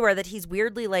 terrible underwear that he's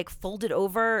weirdly like folded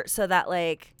over so that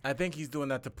like. I think he's doing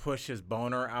that to push his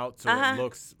boner out so Uh-huh. it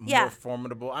looks Yeah. more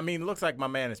formidable. I mean, it looks like my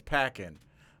man is packing,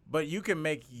 but you can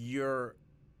make you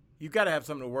got to have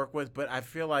something to work with. But I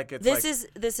feel like it's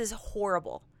This is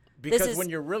horrible. because when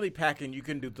you're really packing, you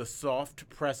can do the soft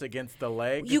press against the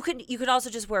leg. You could also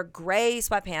just wear gray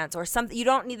sweatpants or something. You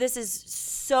don't need. This is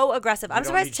so aggressive. I'm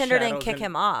surprised Tinder didn't kick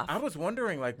him off. I was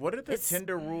wondering, like, what are the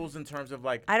Tinder rules in terms of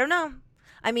like? I don't know.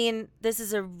 I mean, this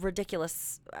is a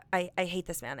ridiculous. I hate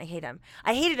this man. I hate him.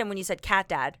 I hated him when you said cat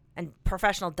dad and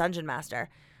professional dungeon master,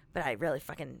 but I really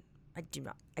I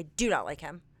do not like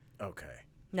him. Okay.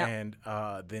 No. And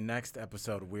the next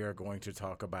episode we are going to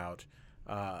talk about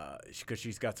because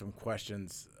she's got some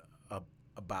questions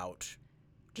about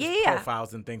just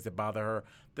profiles and things that bother her.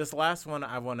 This last one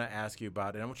I want to ask you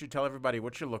about, and I want you to tell everybody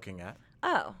what you're looking at.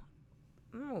 Oh.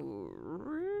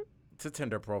 It's a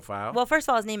Tinder profile. Well, first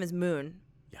of all, his name is Moon.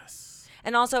 Yes.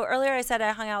 And also, earlier I said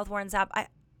I hung out with Warren Sapp. I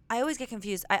always get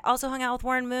confused. I also hung out with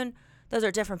Warren Moon. Those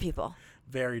are different people.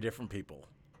 Very different people.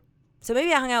 So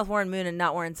maybe I hung out with Warren Moon and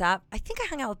not Warren Sapp. I think I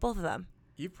hung out with both of them.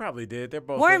 You probably did. They're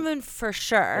both Warren Moon for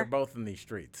sure. They're both in these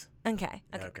streets. Okay.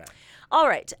 Okay. All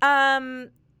right.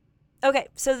 Okay.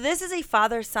 So this is a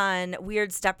father-son weird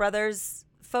stepbrothers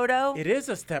photo. It is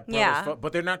a stepbrothers,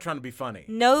 but they're not trying to be funny.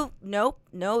 No.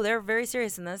 They're very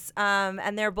serious in this.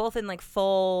 And they're both in like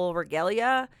full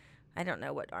regalia. I don't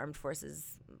know what armed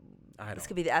forces. This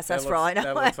could be the SS for all I know.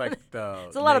 That looks like the.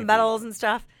 It's a lot of Navy. medals and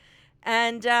stuff.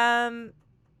 And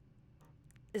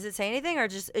does it say anything, or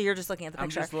you're just looking at the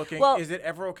picture? I'm just looking. Well, is it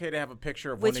ever okay to have a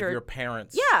picture of with one of your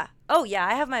parents? Yeah. Oh yeah.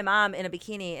 I have my mom in a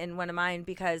bikini in one of mine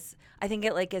because I think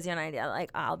it like gives you an idea. Like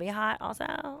I'll be hot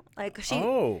also. Like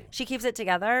she keeps it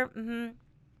together. Mm-hmm.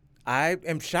 I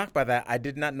am shocked by that. I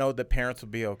did not know that parents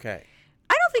would be okay.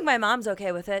 I don't think my mom's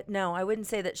okay with it. No, I wouldn't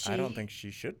say that she. I don't think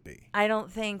she should be. I don't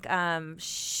think.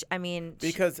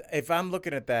 Because if I'm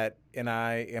looking at that and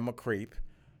I am a creep,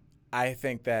 I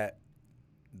think that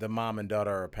the mom and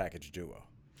daughter are a package duo.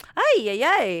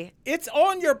 Ay. It's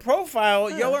on your profile.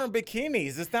 Y'all are in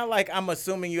bikinis. It's not like I'm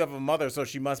assuming you have a mother, so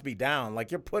she must be down.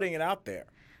 Like you're putting it out there.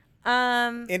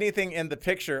 Anything in the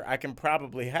picture, I can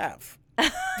probably have.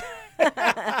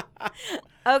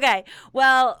 Okay.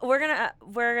 Well, we're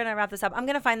gonna wrap this up. I'm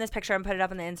gonna find this picture and put it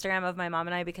up on the Instagram of my mom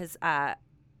and I because I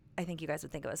think you guys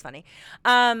would think it was funny.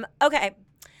 Okay.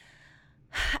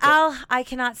 Al, I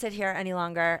cannot sit here any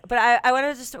longer, but I want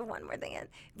to just throw one more thing in.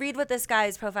 Read what this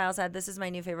guy's profile said. This is my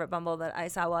new favorite Bumble that I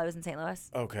saw while I was in St.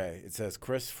 Louis. Okay. It says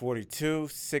Chris 42,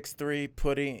 6'3",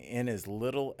 putting in as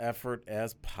little effort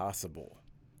as possible.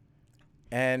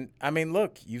 And, I mean,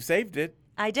 look, you saved it.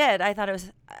 I did. I thought it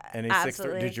was and he's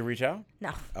absolutely. 6'3". Did you reach out?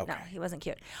 No. Okay. No, he wasn't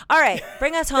cute. All right.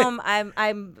 Bring us home.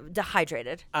 I'm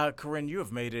dehydrated. Corinne, you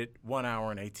have made it 1 hour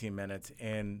and 18 minutes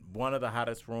in one of the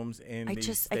hottest rooms in the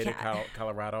state of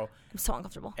Colorado. I'm so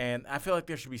uncomfortable. And I feel like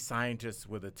there should be scientists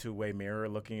with a two-way mirror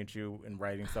looking at you and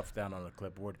writing stuff down on a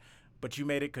clipboard. But you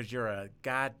made it because you're a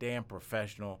goddamn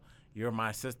professional. You're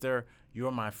my sister.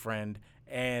 You're my friend.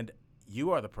 And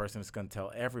you are the person that's going to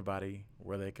tell everybody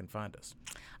where they can find us.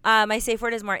 My safe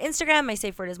word is more Instagram. My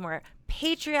safe word is more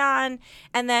Patreon.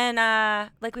 And then,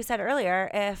 like we said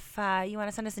earlier, if you want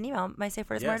to send us an email, my safe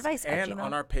word is more advice. And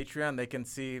on our Patreon, they can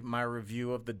see my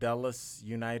review of the Dulles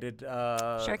United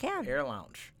Air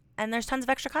Lounge. And there's tons of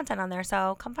extra content on there,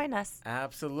 so come find us.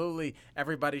 Absolutely.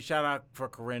 Everybody shout out for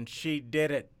Corinne. She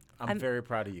did it. I'm very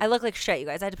proud of you. I look like shit, you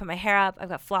guys. I had to put my hair up. I've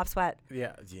got flop sweat.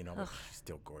 Yeah, you know, she's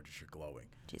still gorgeous. You're glowing.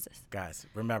 Jesus. Guys,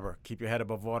 remember, keep your head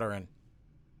above water and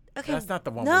okay. That's not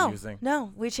the one we're using.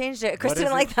 No, we changed it. Chris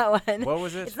didn't like that one. What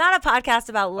was it? It's not a podcast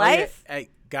about life. Oh, yeah. Hey,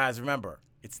 guys, remember,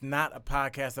 it's not a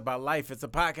podcast about life. It's a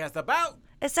podcast about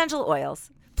essential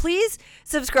oils. Please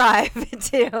subscribe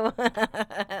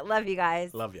to Love you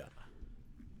guys. Love ya.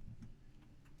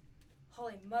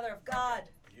 Holy mother of God.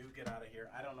 You get out of here.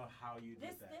 I don't know how you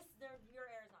did that. Your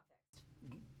air is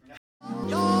not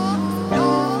fixed.